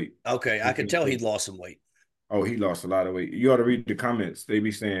lose weight. Okay, I could tell he'd lost some weight. Oh, he lost a lot of weight. You ought to read the comments. They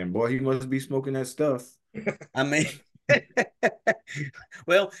be saying, boy, he must be smoking that stuff. I mean,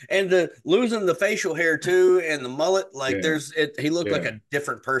 well, and losing the facial hair too and the mullet, he looked like a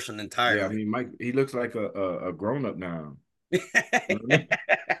different person entirely. Yeah, Mike, he looks like a grown-up now.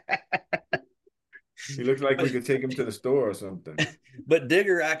 He looks like we could take him to the store or something. But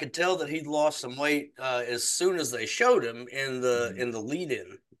Digger, I could tell that he'd lost some weight as soon as they showed him in the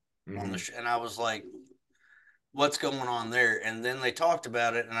lead-in on the and I was like, what's going on there. And then they talked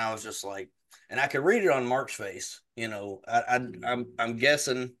about it, and I was just like, and I could read it on Mark's face. I'm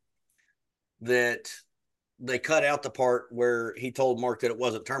guessing that they cut out the part where he told Mark that it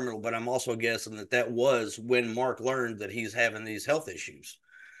wasn't terminal, but I'm also guessing that that was when Mark learned that he's having these health issues.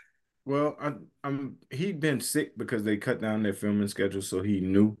 Well, he'd been sick because they cut down their filming schedule, so he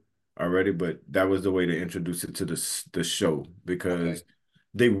knew already. But that was the way to introduce it to the show because Okay.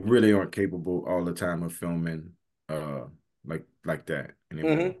 they really aren't capable all the time of filming uh like that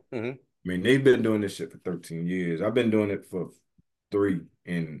anymore. Mm-hmm, mm-hmm. I mean, they've been doing this shit for 13 years. I've been doing it for 3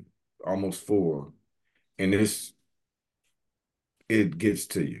 and almost 4, and it gets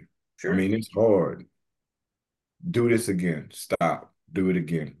to you. I Sure. mean, it's hard. Do this again. Stop. Do it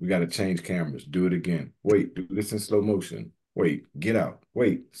again. We got to change cameras. Do it again. Wait, do this in slow motion. Wait, get out.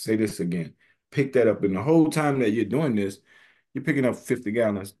 Wait, say this again. Pick that up. And the whole time that you're doing this, you're picking up 50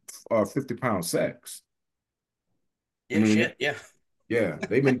 gallons or 50-pound sacks. I Yeah, mean, shit. Yeah. yeah,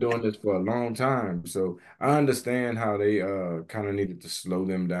 they've been doing this for a long time. So I understand how they kind of needed to slow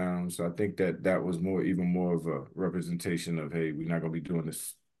them down. So I think that that was even more of a representation of, hey, we're not going to be doing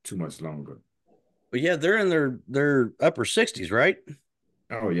this too much longer. But yeah, they're in their upper 60s, right?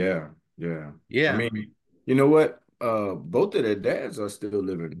 Oh yeah, yeah. I Yeah. mean, you know what? Both of their dads are still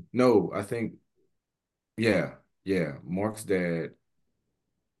living. No, I think, yeah, yeah. Mark's dad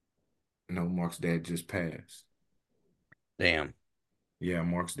just passed. Damn. Yeah,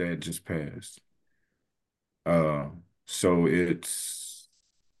 Mark's dad just passed. Uh, so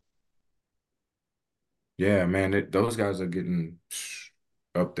yeah, man, those guys are getting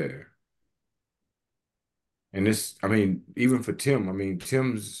up there. And I mean, even for Tim, I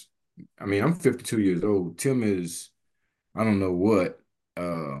mean, I'm 52 years old. Tim is, I don't know what,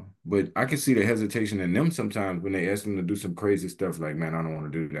 but I can see the hesitation in them sometimes when they ask them to do some crazy stuff like, man, I don't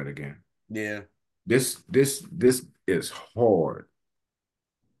want to do that again. Yeah. This is hard,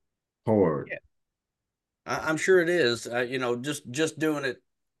 hard. Yeah. I'm sure it is. Just doing it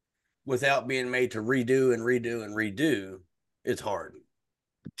without being made to redo and redo and redo, it's hard.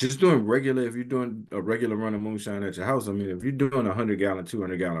 Just doing regular, if you're doing a regular run of moonshine at your house, I mean, if you're doing 100-gallon,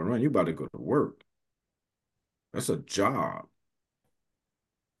 200-gallon run, you're about to go to work. That's a job.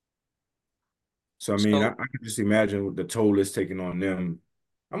 So, I mean, I So can just imagine what the toll it's taking on them.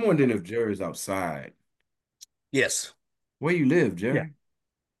 I'm wondering if Jerry's outside. yes. Where you live, Yeah. Jerry?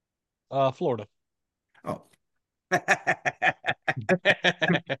 Florida. Oh, I'm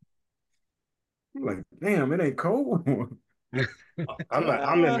like, damn, it ain't cold. I'm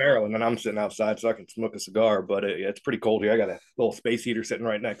in Uh, Maryland and I'm sitting outside so I can smoke a cigar, but it's pretty cold here. I got a little space heater sitting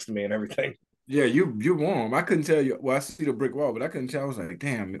right next to me and everything. Yeah, you're warm. I couldn't tell you. Well, I see the brick wall, but I couldn't tell. I was like,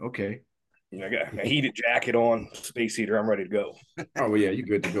 damn, okay. I got a heated jacket on, space heater. I'm ready to go. Oh, well, yeah, you're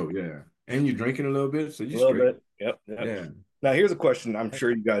good to go. Yeah. And you're drinking a little bit, so A you're little straight. bit. Yep. Yep. Yeah. Now here's a question I'm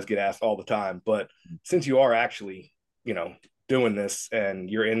sure you guys get asked all the time, but since you are actually, you know, doing this and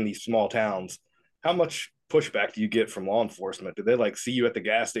you're in these small towns, how much pushback do you get from law enforcement? Do they like see you at the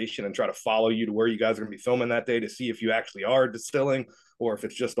gas station and try to follow you to where you guys are going to be filming that day to see if you actually are distilling or if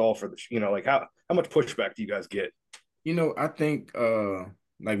it's just all for the, like how much pushback do you guys get? I think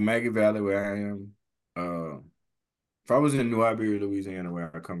like Maggie Valley where I am, if I was in New Iberia, Louisiana,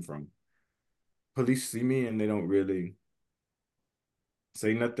 where I come from, police see me and they don't really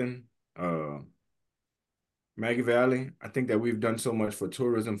say nothing. Maggie Valley, I think that we've done so much for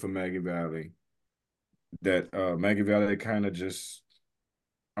tourism for Maggie Valley that Maggie Valley kind of just,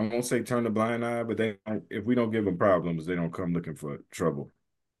 I won't say turn a blind eye, but if we don't give them problems, they don't come looking for trouble.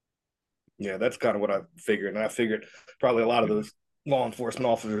 Yeah, that's kind of what I figured. And I figured probably a lot of those law enforcement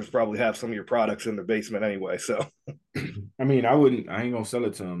officers probably have some of your products in their basement anyway. So, I mean, I ain't gonna sell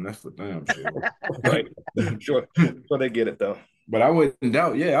it to them. That's for damn sure. right. Sure. Sure, they get it though. But I wouldn't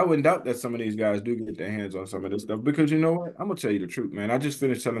doubt that some of these guys do get their hands on some of this stuff because you know what? I'm gonna tell you the truth, man. I just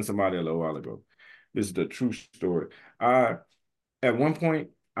finished telling somebody a little while ago. This is the true story. At one point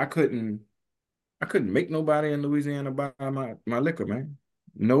I couldn't make nobody in Louisiana buy my liquor, man.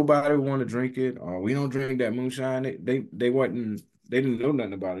 Nobody would want to drink it. Or we don't drink that moonshine. They didn't know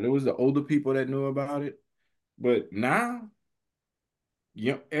nothing about it. It was the older people that knew about it. But now,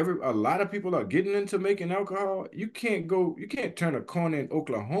 a lot of people are getting into making alcohol. You can't turn a corner in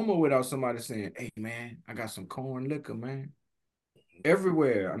Oklahoma without somebody saying, "Hey, man, I got some corn liquor, man."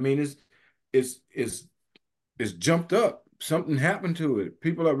 Everywhere. I mean, it's it's jumped up. Something happened to it.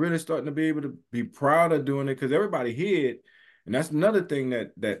 People are really starting to be able to be proud of doing it because everybody hid. And that's another thing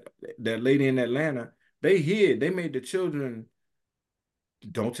that lady in Atlanta, they hid. They made the children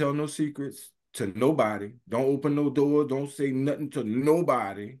don't tell no secrets to nobody. Don't open no door. Don't say nothing to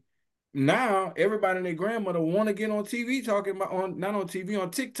nobody. now everybody and their grandmother want to get on TV talking about not on TV, on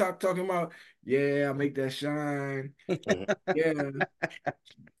TikTok talking about, yeah, I make that shine. Yeah.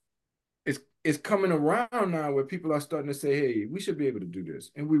 It's coming around now where people are starting to say, hey, we should be able to do this.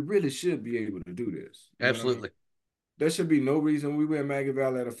 And we really should be able to do this. You know what I mean? Absolutely. There should be no reason. We were in Maggie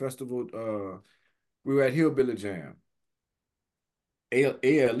Valley at a festival. We were at Hillbilly Jam.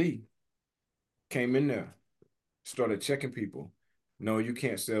 ALE came in there, started checking people. No, you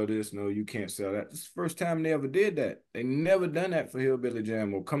can't sell this. No, you can't sell that. This is the first time they ever did that. They never done that for Hillbilly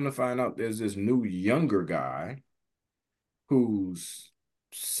Jam. Well, come to find out, there's this new younger guy who's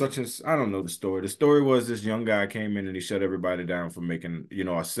such as, I don't know the story. The story was this young guy came in and he shut everybody down for making,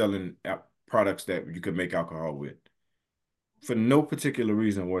 or selling products that you could make alcohol with for no particular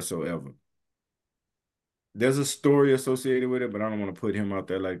reason whatsoever. There's a story associated with it, but I don't want to put him out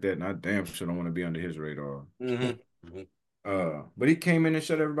there like that. And I damn sure don't want to be under his radar. But he came in and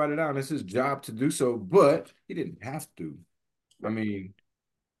shut everybody down. It's his job to do so, but he didn't have to. I mean,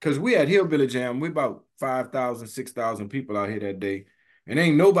 because we had Hillbilly Jam, we about 5,000, 6,000 people out here that day. And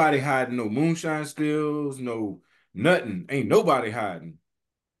ain't nobody hiding no moonshine stills, no nothing. Ain't nobody hiding.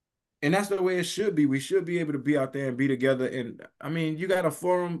 And that's the way it should be. We should be able to be out there and be together. And I mean, you got a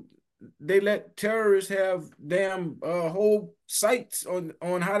forum. They let terrorists have damn whole sites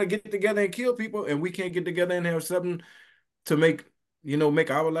on how to get together and kill people, and we can't get together and have something to make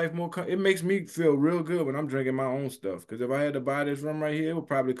our life more. It makes me feel real good when I'm drinking my own stuff. Because if I had to buy this rum right here, it would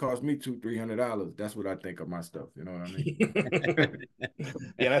probably cost me $200-300. That's what I think of my stuff. You know what I mean?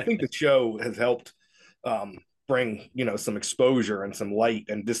 Yeah, and I think the show has helped bring some exposure and some light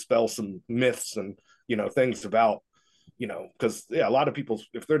and dispel some myths and things about because a lot of people,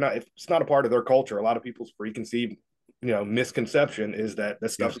 if it's not a part of their culture, a lot of people's preconceived misconception is that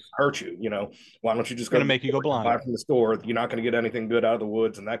this stuff hurt you. Why don't you just going to make you go blind? Buy from the store? You're not going to get anything good out of the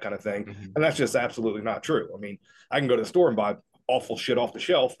woods and that kind of thing. And that's just absolutely not true. I mean, I can go to the store and buy awful shit off the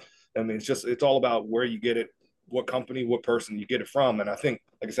shelf. I mean, it's all about where you get it, what company, what person you get it from. And I think,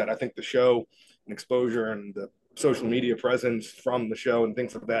 like I said, I think the show and exposure and the social media presence from the show and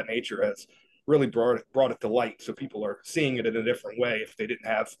things of that nature has really brought it to light. So people are seeing it in a different way if they didn't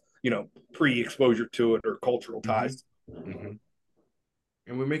have, pre-exposure to it or cultural ties. And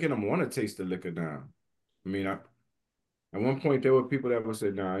we're making them want to taste the liquor now. I mean, at one point there were people that would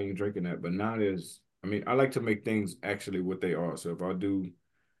say, "Nah, I ain't drinking that." But now I like to make things actually what they are. So if I do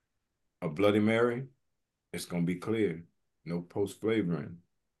a Bloody Mary, it's gonna be clear, no post flavoring.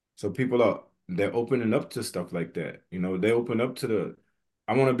 So they're opening up to stuff like that. They open up to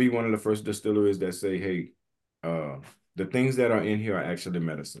I want to be one of the first distilleries that say, "Hey, the things that are in here are actually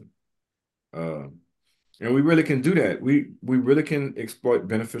medicine." And we really can do that. We really can exploit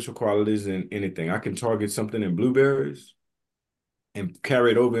beneficial qualities in anything. I can target something in blueberries and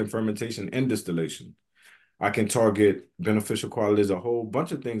carry it over in fermentation and distillation. I can target beneficial qualities, a whole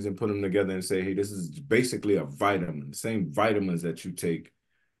bunch of things, and put them together and say, hey, this is basically a vitamin. The same vitamins that you take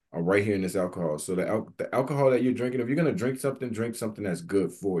are right here in this alcohol. So the alcohol that you're drinking, if you're going to drink something that's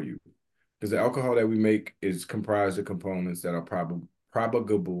good for you. Because the alcohol that we make is comprised of components that are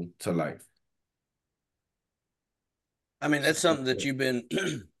propagable to life. I mean, that's something that you've been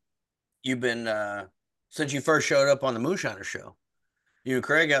since you first showed up on the Moonshiner show. You and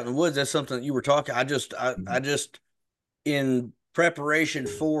Craig out in the woods, that's something that you were talking. I just in preparation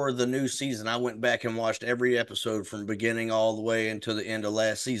for the new season, I went back and watched every episode from beginning all the way until the end of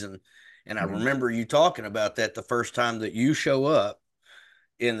last season. And I remember you talking about that the first time that you show up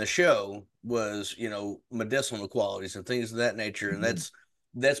in the show was, medicinal qualities and things of that nature. And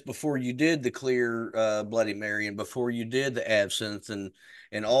that's before you did the clear Bloody Mary and before you did the absinthe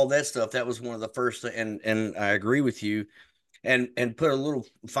and all that stuff. That was one of the first, and I agree with you. And put a little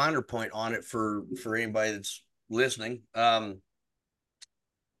finer point on it for anybody that's listening.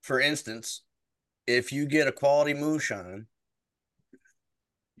 For instance, if you get a quality moonshine,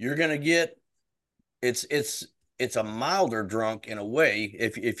 you're gonna get it's a milder drunk in a way.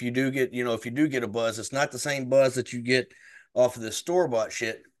 If you do get a buzz, it's not the same buzz that you get off of the store-bought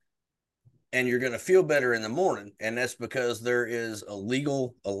shit, and you're going to feel better in the morning. And that's because there is a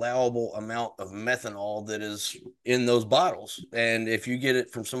legal allowable amount of methanol that is in those bottles. And if you get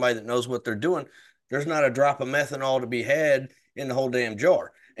it from somebody that knows what they're doing, there's not a drop of methanol to be had in the whole damn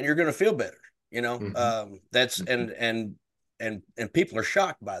jar, and you're going to feel better. That's and people are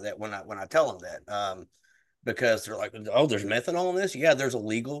shocked by that when I tell them that. Because they're like, oh, there's methanol in this? Yeah, there's a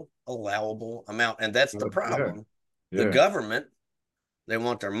legal allowable amount. And that's the problem. Yeah. The government, they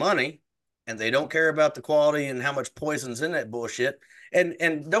want their money, and they don't care about the quality and how much poison's in that bullshit.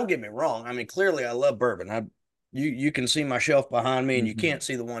 And don't get me wrong. I mean, clearly I love bourbon. you can see my shelf behind me, and you Mm-hmm. can't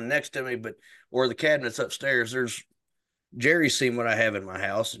see the one next to me, but or the cabinets upstairs. There's Jerry's seen what I have in my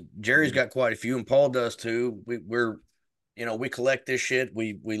house. Jerry's got quite a few, and Paul does too. We're we collect this shit.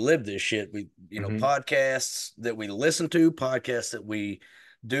 We live this shit. We Mm-hmm. podcasts that we listen to, podcasts that we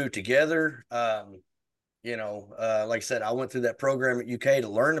do together. Like I said, I went through that program at UK to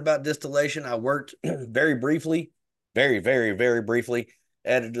learn about distillation. I worked very briefly, very, very, very briefly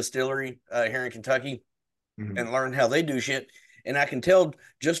at a distillery here in Kentucky Mm-hmm. and learned how they do shit. And I can tell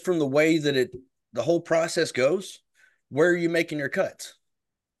just from the way that the whole process goes, where are you making your cuts?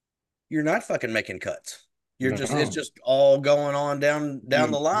 You're not fucking making cuts. It's No. just all going on down the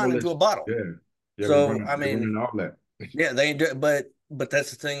line All into this, a bottle. yeah. Yeah, So I we're mean, running all that. yeah, they do, but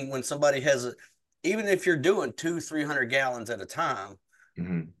that's the thing when somebody has even if you're doing 200-300 gallons at a time,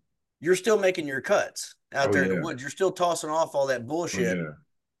 Mm-hmm. you're still making your cuts out Oh there in the yeah. woods. You're still tossing off all that Oh bullshit yeah.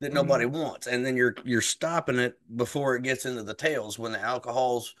 that Oh yeah. nobody wants, and then you're stopping it before it gets into the tails when the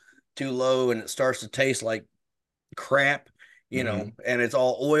alcohol's too low and it starts to taste like crap, Mm-hmm. and it's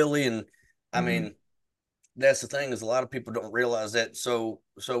all oily. And I Mm-hmm. mean, that's the thing is a lot of people don't realize that. So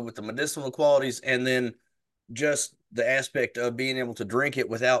with the medicinal qualities, and then just the aspect of being able to drink it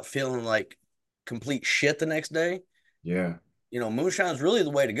without feeling like complete shit the next day, Yeah. moonshine's really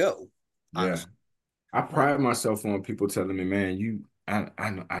the way to go, Yeah. honestly. I pride myself on people telling me, man,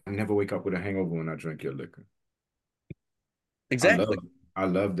 I never wake up with a hangover when I drink your liquor. I love Exactly. I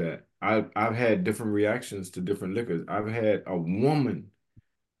love that. I've had different reactions to different liquors. I've had a woman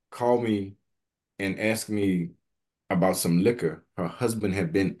call me and ask me about some liquor her husband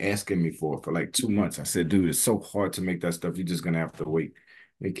had been asking me for like 2 months. I said, dude, it's so hard to make that stuff. You're just gonna have to wait.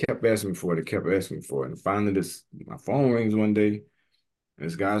 They kept asking me for it. They kept asking me for it. And finally, my phone rings one day.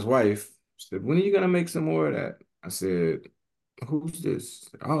 This guy's wife said, when are you gonna make some more of that? I said, who's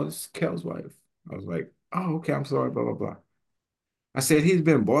this? Oh, this is Kel's wife. I was like, oh, okay, I'm sorry, blah, blah, blah. I said, he's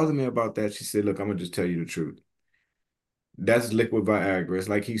been bothering me about that. She said, look, I'm gonna just tell you the truth. That's liquid Viagra. It's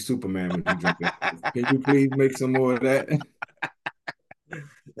like he's Superman when he drinks it. Can you please make some more of that?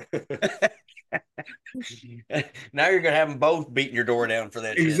 Now you're gonna have them both beating your door down for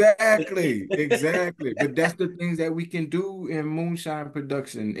that shit. Exactly, exactly. But that's the things that we can do in moonshine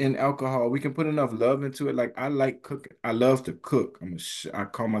production, in alcohol. We can put enough love into it. Like I like cooking. I love to cook. I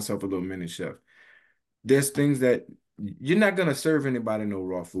call myself a little mini chef. There's things that you're not gonna serve anybody no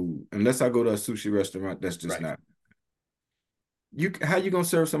raw food unless I go to a sushi restaurant. That's just Right. not you. How you gonna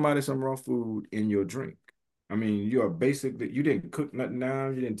serve somebody some raw food in your drink? I mean, you are basically you didn't cook nothing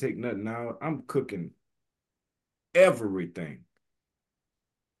down. You didn't take nothing out. I'm cooking everything.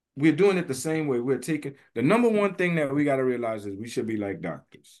 We're doing it the same way. We're taking the number one thing that we got to realize is we should be like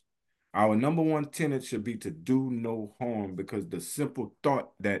doctors. Our number one tenet should be to do no harm because the simple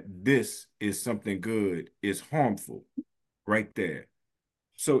thought that this is something good is harmful right there.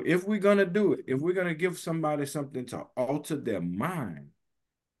 So if we're gonna do it, if we're gonna give somebody something to alter their mind,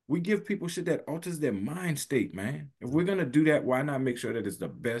 we give people shit that alters their mind state, man. If we're gonna do that, why not make sure that it's the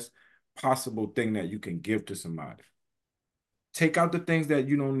best possible thing that you can give to somebody? Take out the things that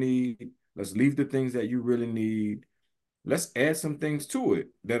you don't need. Let's leave the things that you really need. Let's add some things to it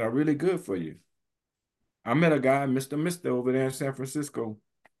that are really good for you. I met a guy, Mr. Mister, over there in San Francisco.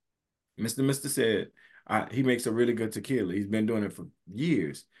 Mr. Mister said he makes a really good tequila. He's been doing it for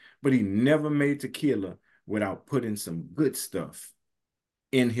years, but he never made tequila without putting some good stuff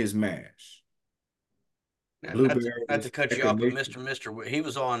in his mash. Not to Blueberries, cut you off, but echinacea, Mr. He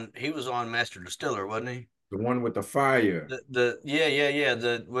was on Master Distiller, wasn't he? the one with the fire. Yeah.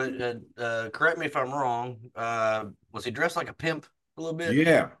 Correct me if I'm wrong. Was he dressed like a pimp a little bit?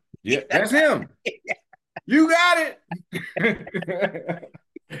 Yeah, yeah, that's him. You got it.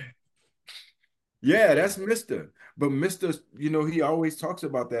 Yeah, that's Mister. But Mister, he always talks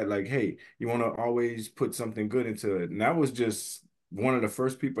about that. Like, hey, you want to always put something good into it. And that was just one of the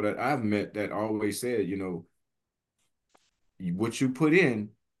first people that I've met that always said, what you put in,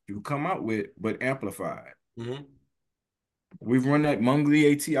 you come out with, but amplified. Mm-hmm. We've run that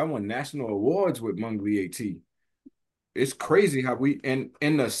Mungly AT. I won national awards with Mungly AT. It's crazy how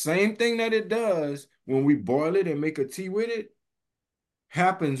and the same thing that it does when we boil it and make a tea with it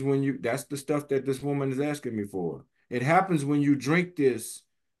happens when that's the stuff that this woman is asking me for. It happens when you drink this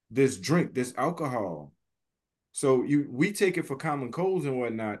alcohol. So we take it for common colds and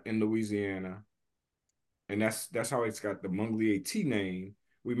whatnot in Louisiana. And that's how it's got the Mungly AT name.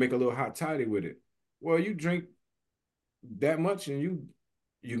 We make a little hot toddy with it. Well, you drink that much and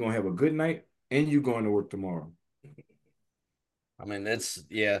you're gonna have a good night and you're going to work tomorrow. I mean, that's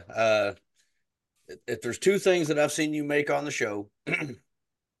yeah. If there's two things that I've seen you make on the show,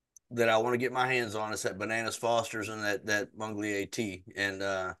 that I want to get my hands on is that Bananas Foster's and that Munglier tea. And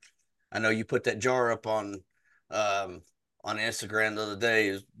I know you put that jar up on Instagram the other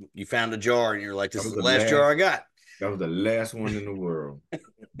day. You found a jar and you're like, That "This is was the the last jar last. I got." That was the last one in the world.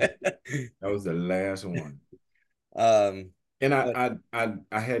 That was the last one. And but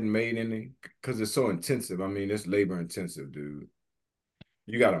I hadn't made any because it's so intensive. I mean, it's labor intensive, dude.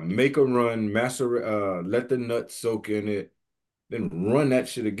 You gotta make a run, let the nuts soak in it, then run that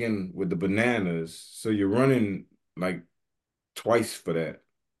shit again with the bananas. So you're running like twice for that.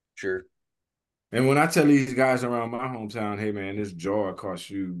 sure, And when I tell these guys around my hometown, hey man, this jar costs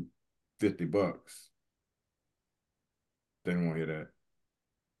you $50, they don't want to hear that.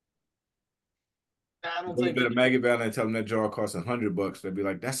 I don't Go think to that. Maggie Valley and tell them that jar costs $100. They'd be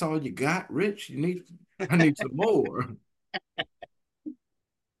like, "That's all you got, Rich? I need some more."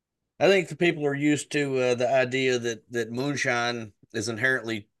 I think the people are used to the idea that moonshine is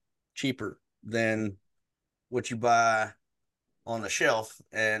inherently cheaper than what you buy on the shelf,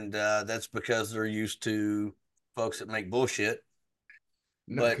 and that's because they're used to folks that make bullshit.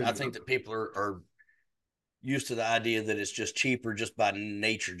 No, But because I think that people are used to the idea that it's just cheaper just by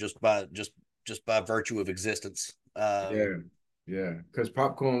nature, just by virtue of existence. yeah, yeah, because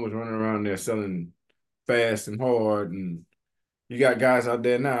popcorn was running around there selling fast and hard, and you got guys out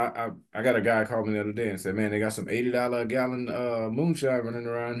there now. I got a guy called me the other day and said, "Man, they got some $80 a gallon moonshine running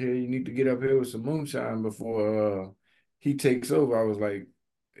around here. You need to get up here with some moonshine before he takes over." I was like,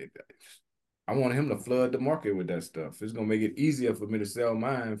 I want him to flood the market with that stuff. It's gonna make it easier for me to sell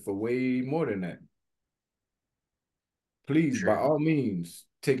mine for way more than that. Please, by Sure. all means,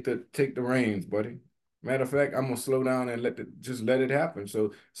 take the reins, buddy. Matter of fact, I'm gonna slow down and just let it happen.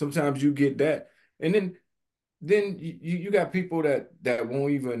 So sometimes you get that, and then you got people that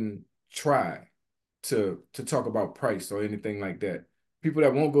won't even try to talk about price or anything like that. People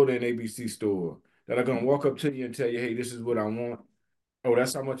that won't go to an ABC store that are gonna walk up to you and tell you, "Hey, this is what I want. Oh,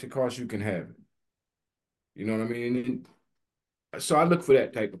 that's how much it costs. You can have it." You know what I mean? So I look for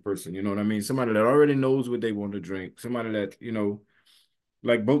that type of person. You know what I mean? Somebody that already knows what they want to drink. Somebody that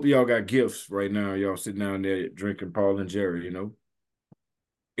like both of y'all got gifts right now. Y'all sitting down there drinking Paul and Jerry.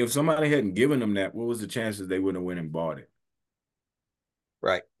 If somebody hadn't given them that, what was the chances they would have went and bought it?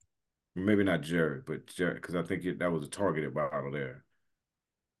 Right. Maybe not Jerry, but Jerry, because I think that was a targeted bottle there.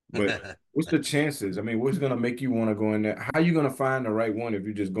 But what's the chances? I mean, what's gonna make you want to go in there? How you gonna find the right one if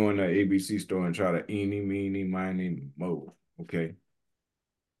you just go in the ABC store and try to eeny, meeny, miny, mo? Okay.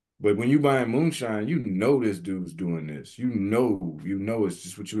 But when you buying moonshine, you know this dude's doing this. You know it's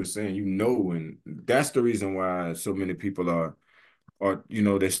just what you were saying. And that's the reason why so many people are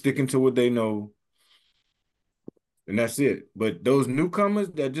they're sticking to what they know, and that's it. But those newcomers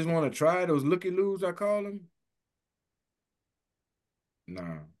that just want to try, those looky-loos, I call them,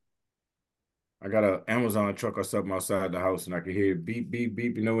 nah. I got a Amazon truck or something outside the house, and I can hear beep, beep,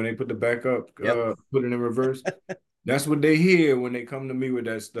 beep. You know when they put the back up, Yep. put it in reverse. That's what they hear when they come to me with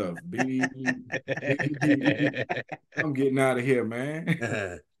that stuff. Beep, beep. I'm getting out of here,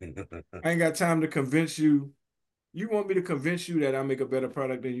 man. I ain't got time to convince you. You want me to convince you that I make a better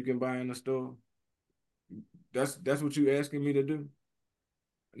product than you can buy in the store? That's what you asking me to do?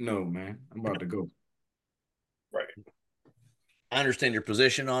 No, man. I'm about to go. Right. I understand your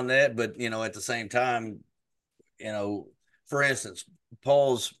position on that, but at the same time, for instance,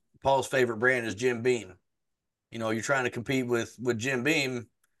 Paul's favorite brand is Jim Beam. You're trying to compete with Jim Beam.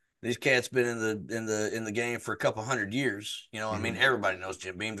 These cats been in the game for a couple hundred years. I mean, everybody knows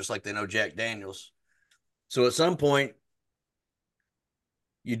Jim Beam, just like they know Jack Daniels. So at some point,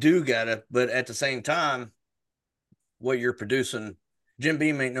 you do gotta, but at the same time, what you're producing, Jim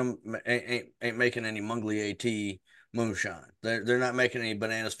Beam ain't making any Munglier tea moonshine. They're not making any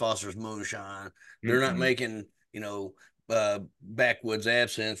Bananas Foster's moonshine. They're not Mm-mm. making backwoods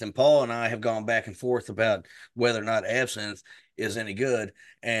absinthe. And Paul and I have gone back and forth about whether or not absinthe is any good.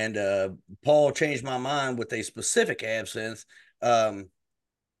 And Paul changed my mind with a specific absinthe.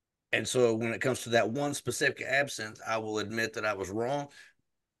 And so when it comes to that one specific absinthe, I will admit that I was wrong.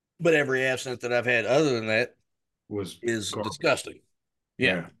 But every absinthe that I've had other than that Was is garbage. disgusting.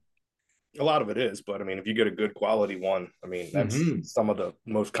 Yeah. Yeah. A lot of it is, but I mean, if you get a good quality one, I mean, that's some of the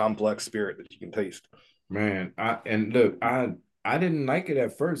most complex spirit that you can taste. Man, I didn't like it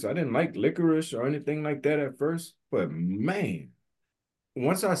at first. I didn't like licorice or anything like that at first. But man,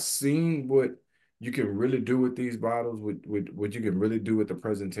 once I seen what you can really do with these bottles, with what you can really do with the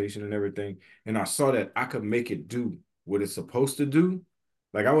presentation and everything, and I saw that I could make it do what it's supposed to do.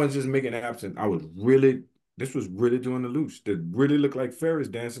 Like I wasn't just making absinthe. This was really doing the loose. That really looked like fairies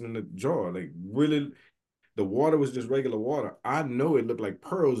dancing in the jar. Like really, the water was just regular water. I know it looked like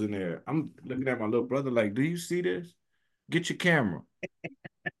pearls in there. I'm looking at my little brother like, do you see this? Get your camera.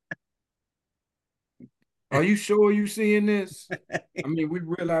 Are you sure you seeing this? I mean, we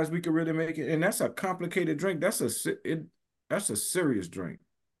realized we could really make it, and that's a complicated drink. That's a serious drink.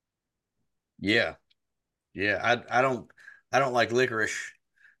 Yeah. Yeah. I don't like licorice.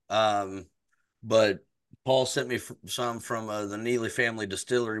 Um, but Paul sent me some from the Neely family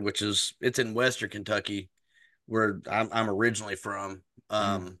distillery, it's in Western Kentucky, where I'm originally from.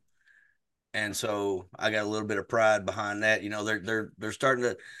 Mhm. And so I got a little bit of pride behind that. They're starting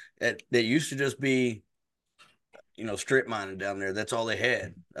to. They used to just be, strip mining down there. That's all they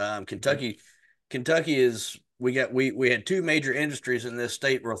had. Kentucky is we had two major industries in this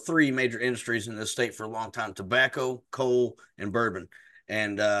state, or three major industries in this state for a long time: tobacco, coal, and bourbon.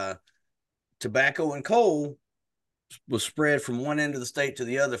 And tobacco and coal was spread from one end of the state to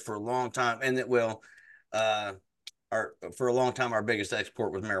the other for a long time, and uh, our for a long time our biggest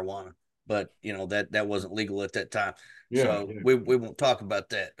export was marijuana, but that wasn't legal at that time, Yeah, so yeah. we won't talk about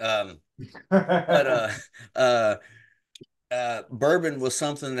that. But uh, bourbon was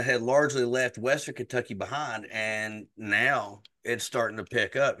something that had largely left Western Kentucky behind, and now it's starting to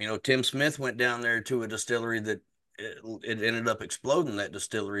pick up. Tim Smith went down there to a distillery that it ended up exploding. That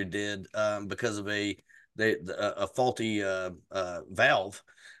distillery did, because of a faulty valve,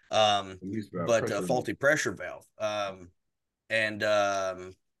 but a Pressure. faulty pressure valve. And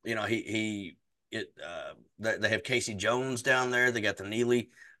he it they have Casey Jones down there. They got the Neely.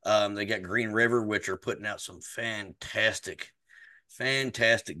 They got Green River, which are putting out some fantastic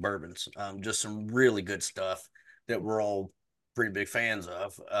bourbons. Just some really good stuff that we're all pretty big fans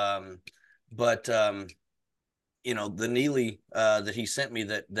of. But the Neely that he sent me,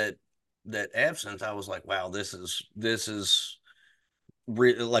 that absinthe, I was like, wow, this is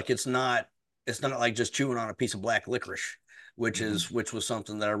really, like, it's not like just chewing on a piece of black licorice, which was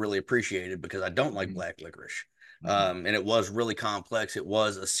something that I really appreciated, because I don't like black licorice. And it was really complex. It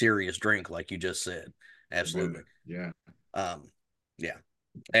was a serious drink, like you just said. Absolutely. Yeah. Um, yeah.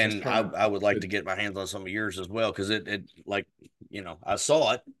 Just And trying I would like to to get my hands on some of yours as well, because it like, I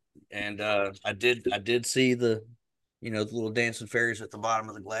saw it, and I did see the little dancing fairies at the bottom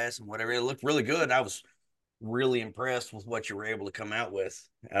of the glass and whatever. It looked really good. I was really impressed with what you were able to come out with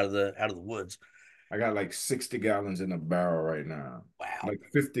out of the woods. I got like 60 gallons in a barrel right now. Wow. Like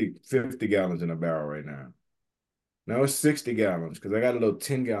 50 gallons in a barrel right now. Now it's 60 gallons because I got a little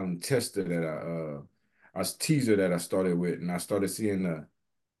 10-gallon tester that I was teaser that I started with, and I started seeing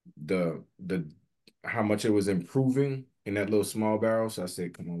the how much it was improving in that little small barrel. So I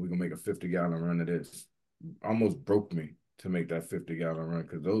said, come on, we're gonna make a 50-gallon run of this. Almost broke me to make that 50-gallon run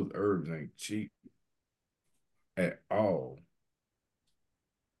because those herbs ain't cheap at all.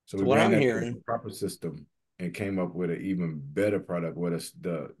 So So we what ran I'm that through the hearing, proper system and came up with an even better product. Where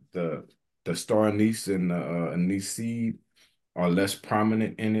the star anise and the anise seed are less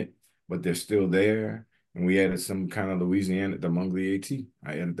prominent in it, but they're still there. And we added some kind of Louisiana, the Monglier.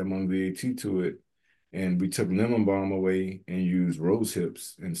 I added the Monglier to it, and we took lemon balm away and used rose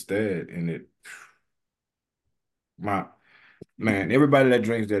hips instead. And my man, everybody that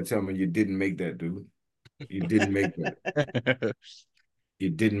drinks that tell me you didn't make that, dude. You didn't make that. You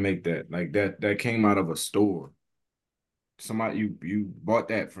didn't make that. Like that came out of a store. Somebody you bought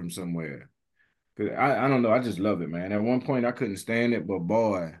that from somewhere. Cause I don't know. I just love it, man. At one point I couldn't stand it, but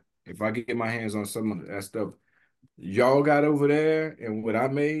boy, if I get my hands on some of that stuff y'all got over there and what I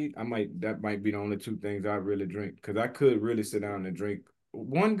made, that might be the only two things I really drink. Cause I could really sit down and drink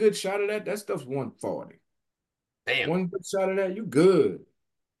one good shot of that. That stuff's 140. damn. One good shot of that, you good.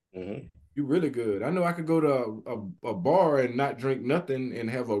 Mhm. You really good. I know I could go to a bar and not drink nothing and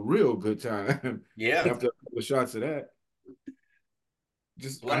have a real good time Yeah. after a couple of shots of that.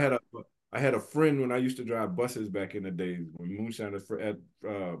 Just What? I had a friend when I used to drive buses back in the days when Moonshiners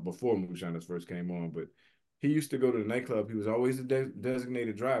before Moonshiners first came on, but he used to go to the nightclub. He was always a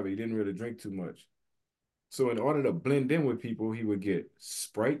designated driver. He didn't really drink too much. So in order to blend in with people, he would get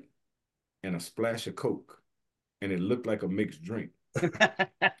Sprite and a splash of Coke, and it looked like a mixed drink.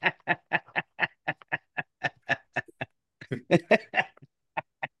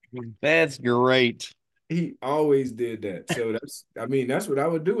 That's great. He always did that. So that's what I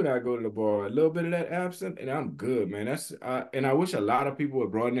would do when I go to the bar. A little bit of that absinthe, and I'm good, man. And I wish a lot of people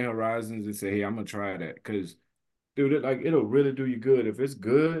would broaden their horizons and say, hey, I'm gonna try that. Because, dude, it'll really do you good. If it's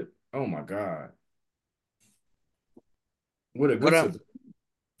good, oh my God. What a What good I'm subject.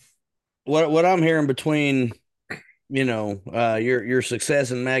 what I'm hearing between your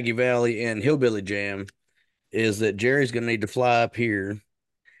success in Maggie Valley and Hillbilly Jam is that Jerry's gonna need to fly up here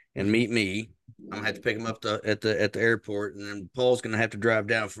and meet me, I'm gonna have to pick him up at the airport, and then Paul's gonna have to drive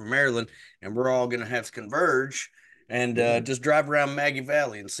down from Maryland, and we're all gonna have to converge and just drive around Maggie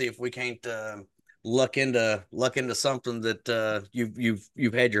Valley and see if we can't luck into something that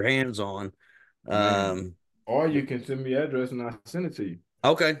you've had your hands on. Man. Um, Or you can send me address and I'll send it to you.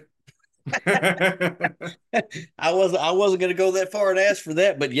 okay. I wasn't gonna go that far and ask for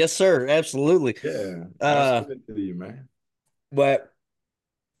that, but yes, sir, absolutely. Yeah, I'll Uh, send it to you, man. but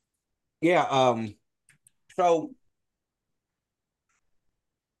yeah, so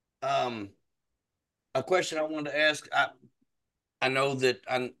um, a question I wanted to ask. I know that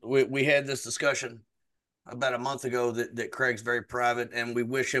we had this discussion about a month ago that Craig's very private, and we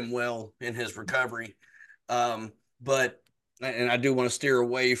wish him well in his recovery. But and I do want to steer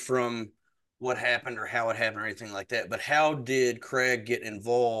away from what happened or how it happened or anything like that. But how did Craig get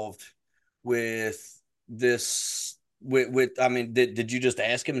involved with this? With I mean, did you just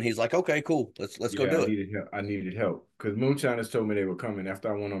ask him and he's like, okay, cool, let's go Yeah, I do it. needed help. I needed help because Moonshiners told me they were coming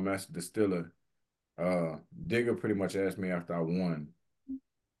after I won on Master Distiller. Digger pretty much asked me after I won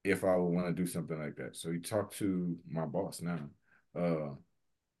if I would want to do something like that. So he talked to my boss now.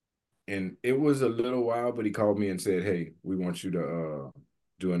 And it was a little while, but he called me and said, "Hey, we want you to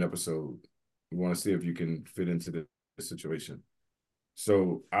do an episode. We want to see if you can fit into the situation."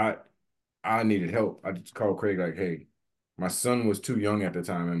 So I needed help. I just called Craig like, "Hey, my son was too young at the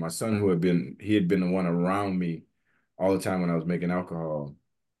time, and my son he had been the one around me all the time when I was making alcohol.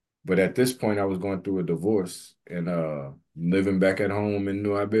 But at this point, I was going through a divorce and living back at home in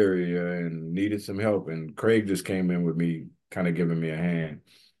New Iberia and needed some help. And Craig just came in with me, kind of giving me a hand.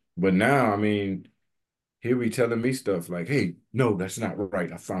 But now, I mean, he'll be telling me stuff like, "Hey, no, that's not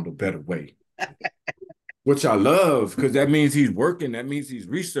right. I found a better way." Which I love because that means he's working. That means he's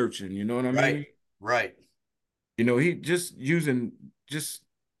researching. You know what I Right, mean? right. You know, he just using just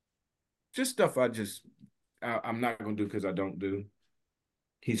stuff I'm not gonna do because I don't do.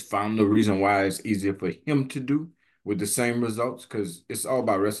 He's found the reason why it's easier for him to do with the same results because it's all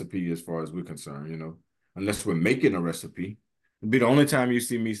about recipe as far as we're concerned, you know. Unless we're making a recipe. It'll be the only time you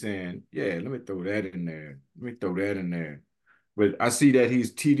see me saying, "Yeah, let me throw that in there. Let me throw that in there." But I see that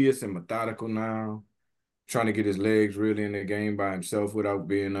he's tedious and methodical now, trying to get his legs really in the game by himself without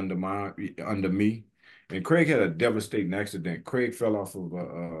being under me. And Craig had a devastating accident. Craig fell off of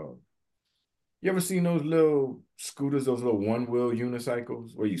a you ever seen those little scooters, those little one wheel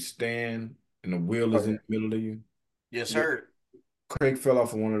unicycles where you stand and the wheel Oh is in yeah. the middle of you? Yes, Well, sir. Craig fell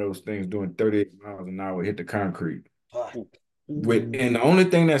off of one of those things doing 38 miles an hour, hit the concrete. Uh, And the only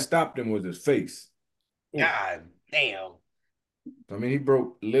thing that stopped him was his face. God damn. I mean, he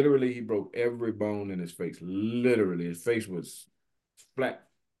broke every bone in his face. Literally, his face was flat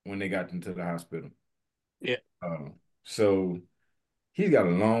when they got into the hospital. Yeah. So he's got a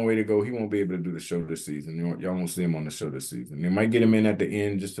long way to go. He won't be able to do the show this season. Y'all won't see him on the show this season. They might get him in at the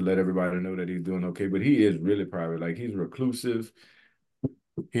end just to let everybody know that he's doing okay. But he is really private. Like he's reclusive.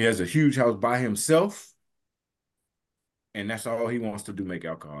 He has a huge house by himself, and that's all he wants to do, make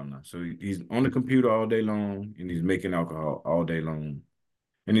alcohol now. So he's on the computer all day long, and he's making alcohol all day long.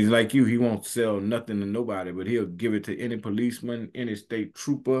 And he's like you, he won't sell nothing to nobody, but he'll give it to any policeman, any state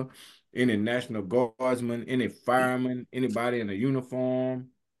trooper, any National Guardsman, any fireman, anybody in a uniform.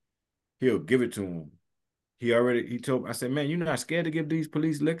 He'll give it to him. He told, I said, "Man, you're not scared to give these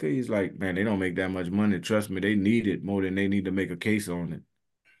police liquor?" He's like, "Man, they don't make that much money. Trust me, they need it more than they need to make a case on it."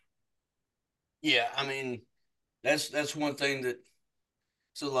 Yeah, I mean, that's one thing that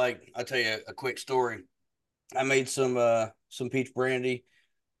so like I'll tell you a quick story. I made some peach brandy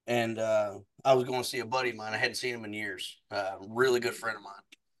and I was going to see a buddy of mine. I hadn't seen him in years. Really good friend of mine.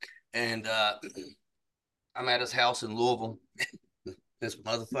 And I'm at his house in Louisville. This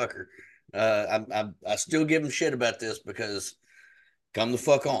motherfucker. I still give him shit about this because come the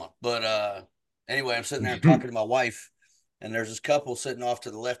fuck on. But anyway, I'm sitting there talking to my wife, and there's this couple sitting off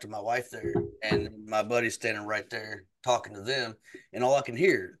to the left of my wife there, and my buddy's standing right there talking to them, and all I can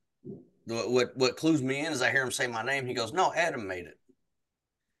hear, what clues me in is I hear him say my name. He goes, "No, Adam made it."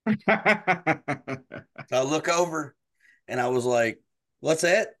 So I look over, and I was like, "What's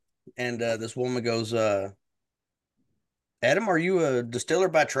that?" And this woman goes, "Adam, are you a distiller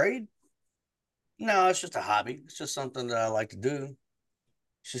by trade?" No, it's just a hobby. It's just something that I like to do.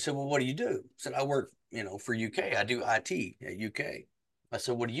 She said, "Well, what do you do?" I said, "I work, for UK. I do IT at UK." I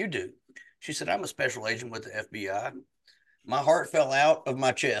said, "What do you do?" She said, "I'm a special agent with the FBI." My heart fell out of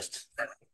my chest.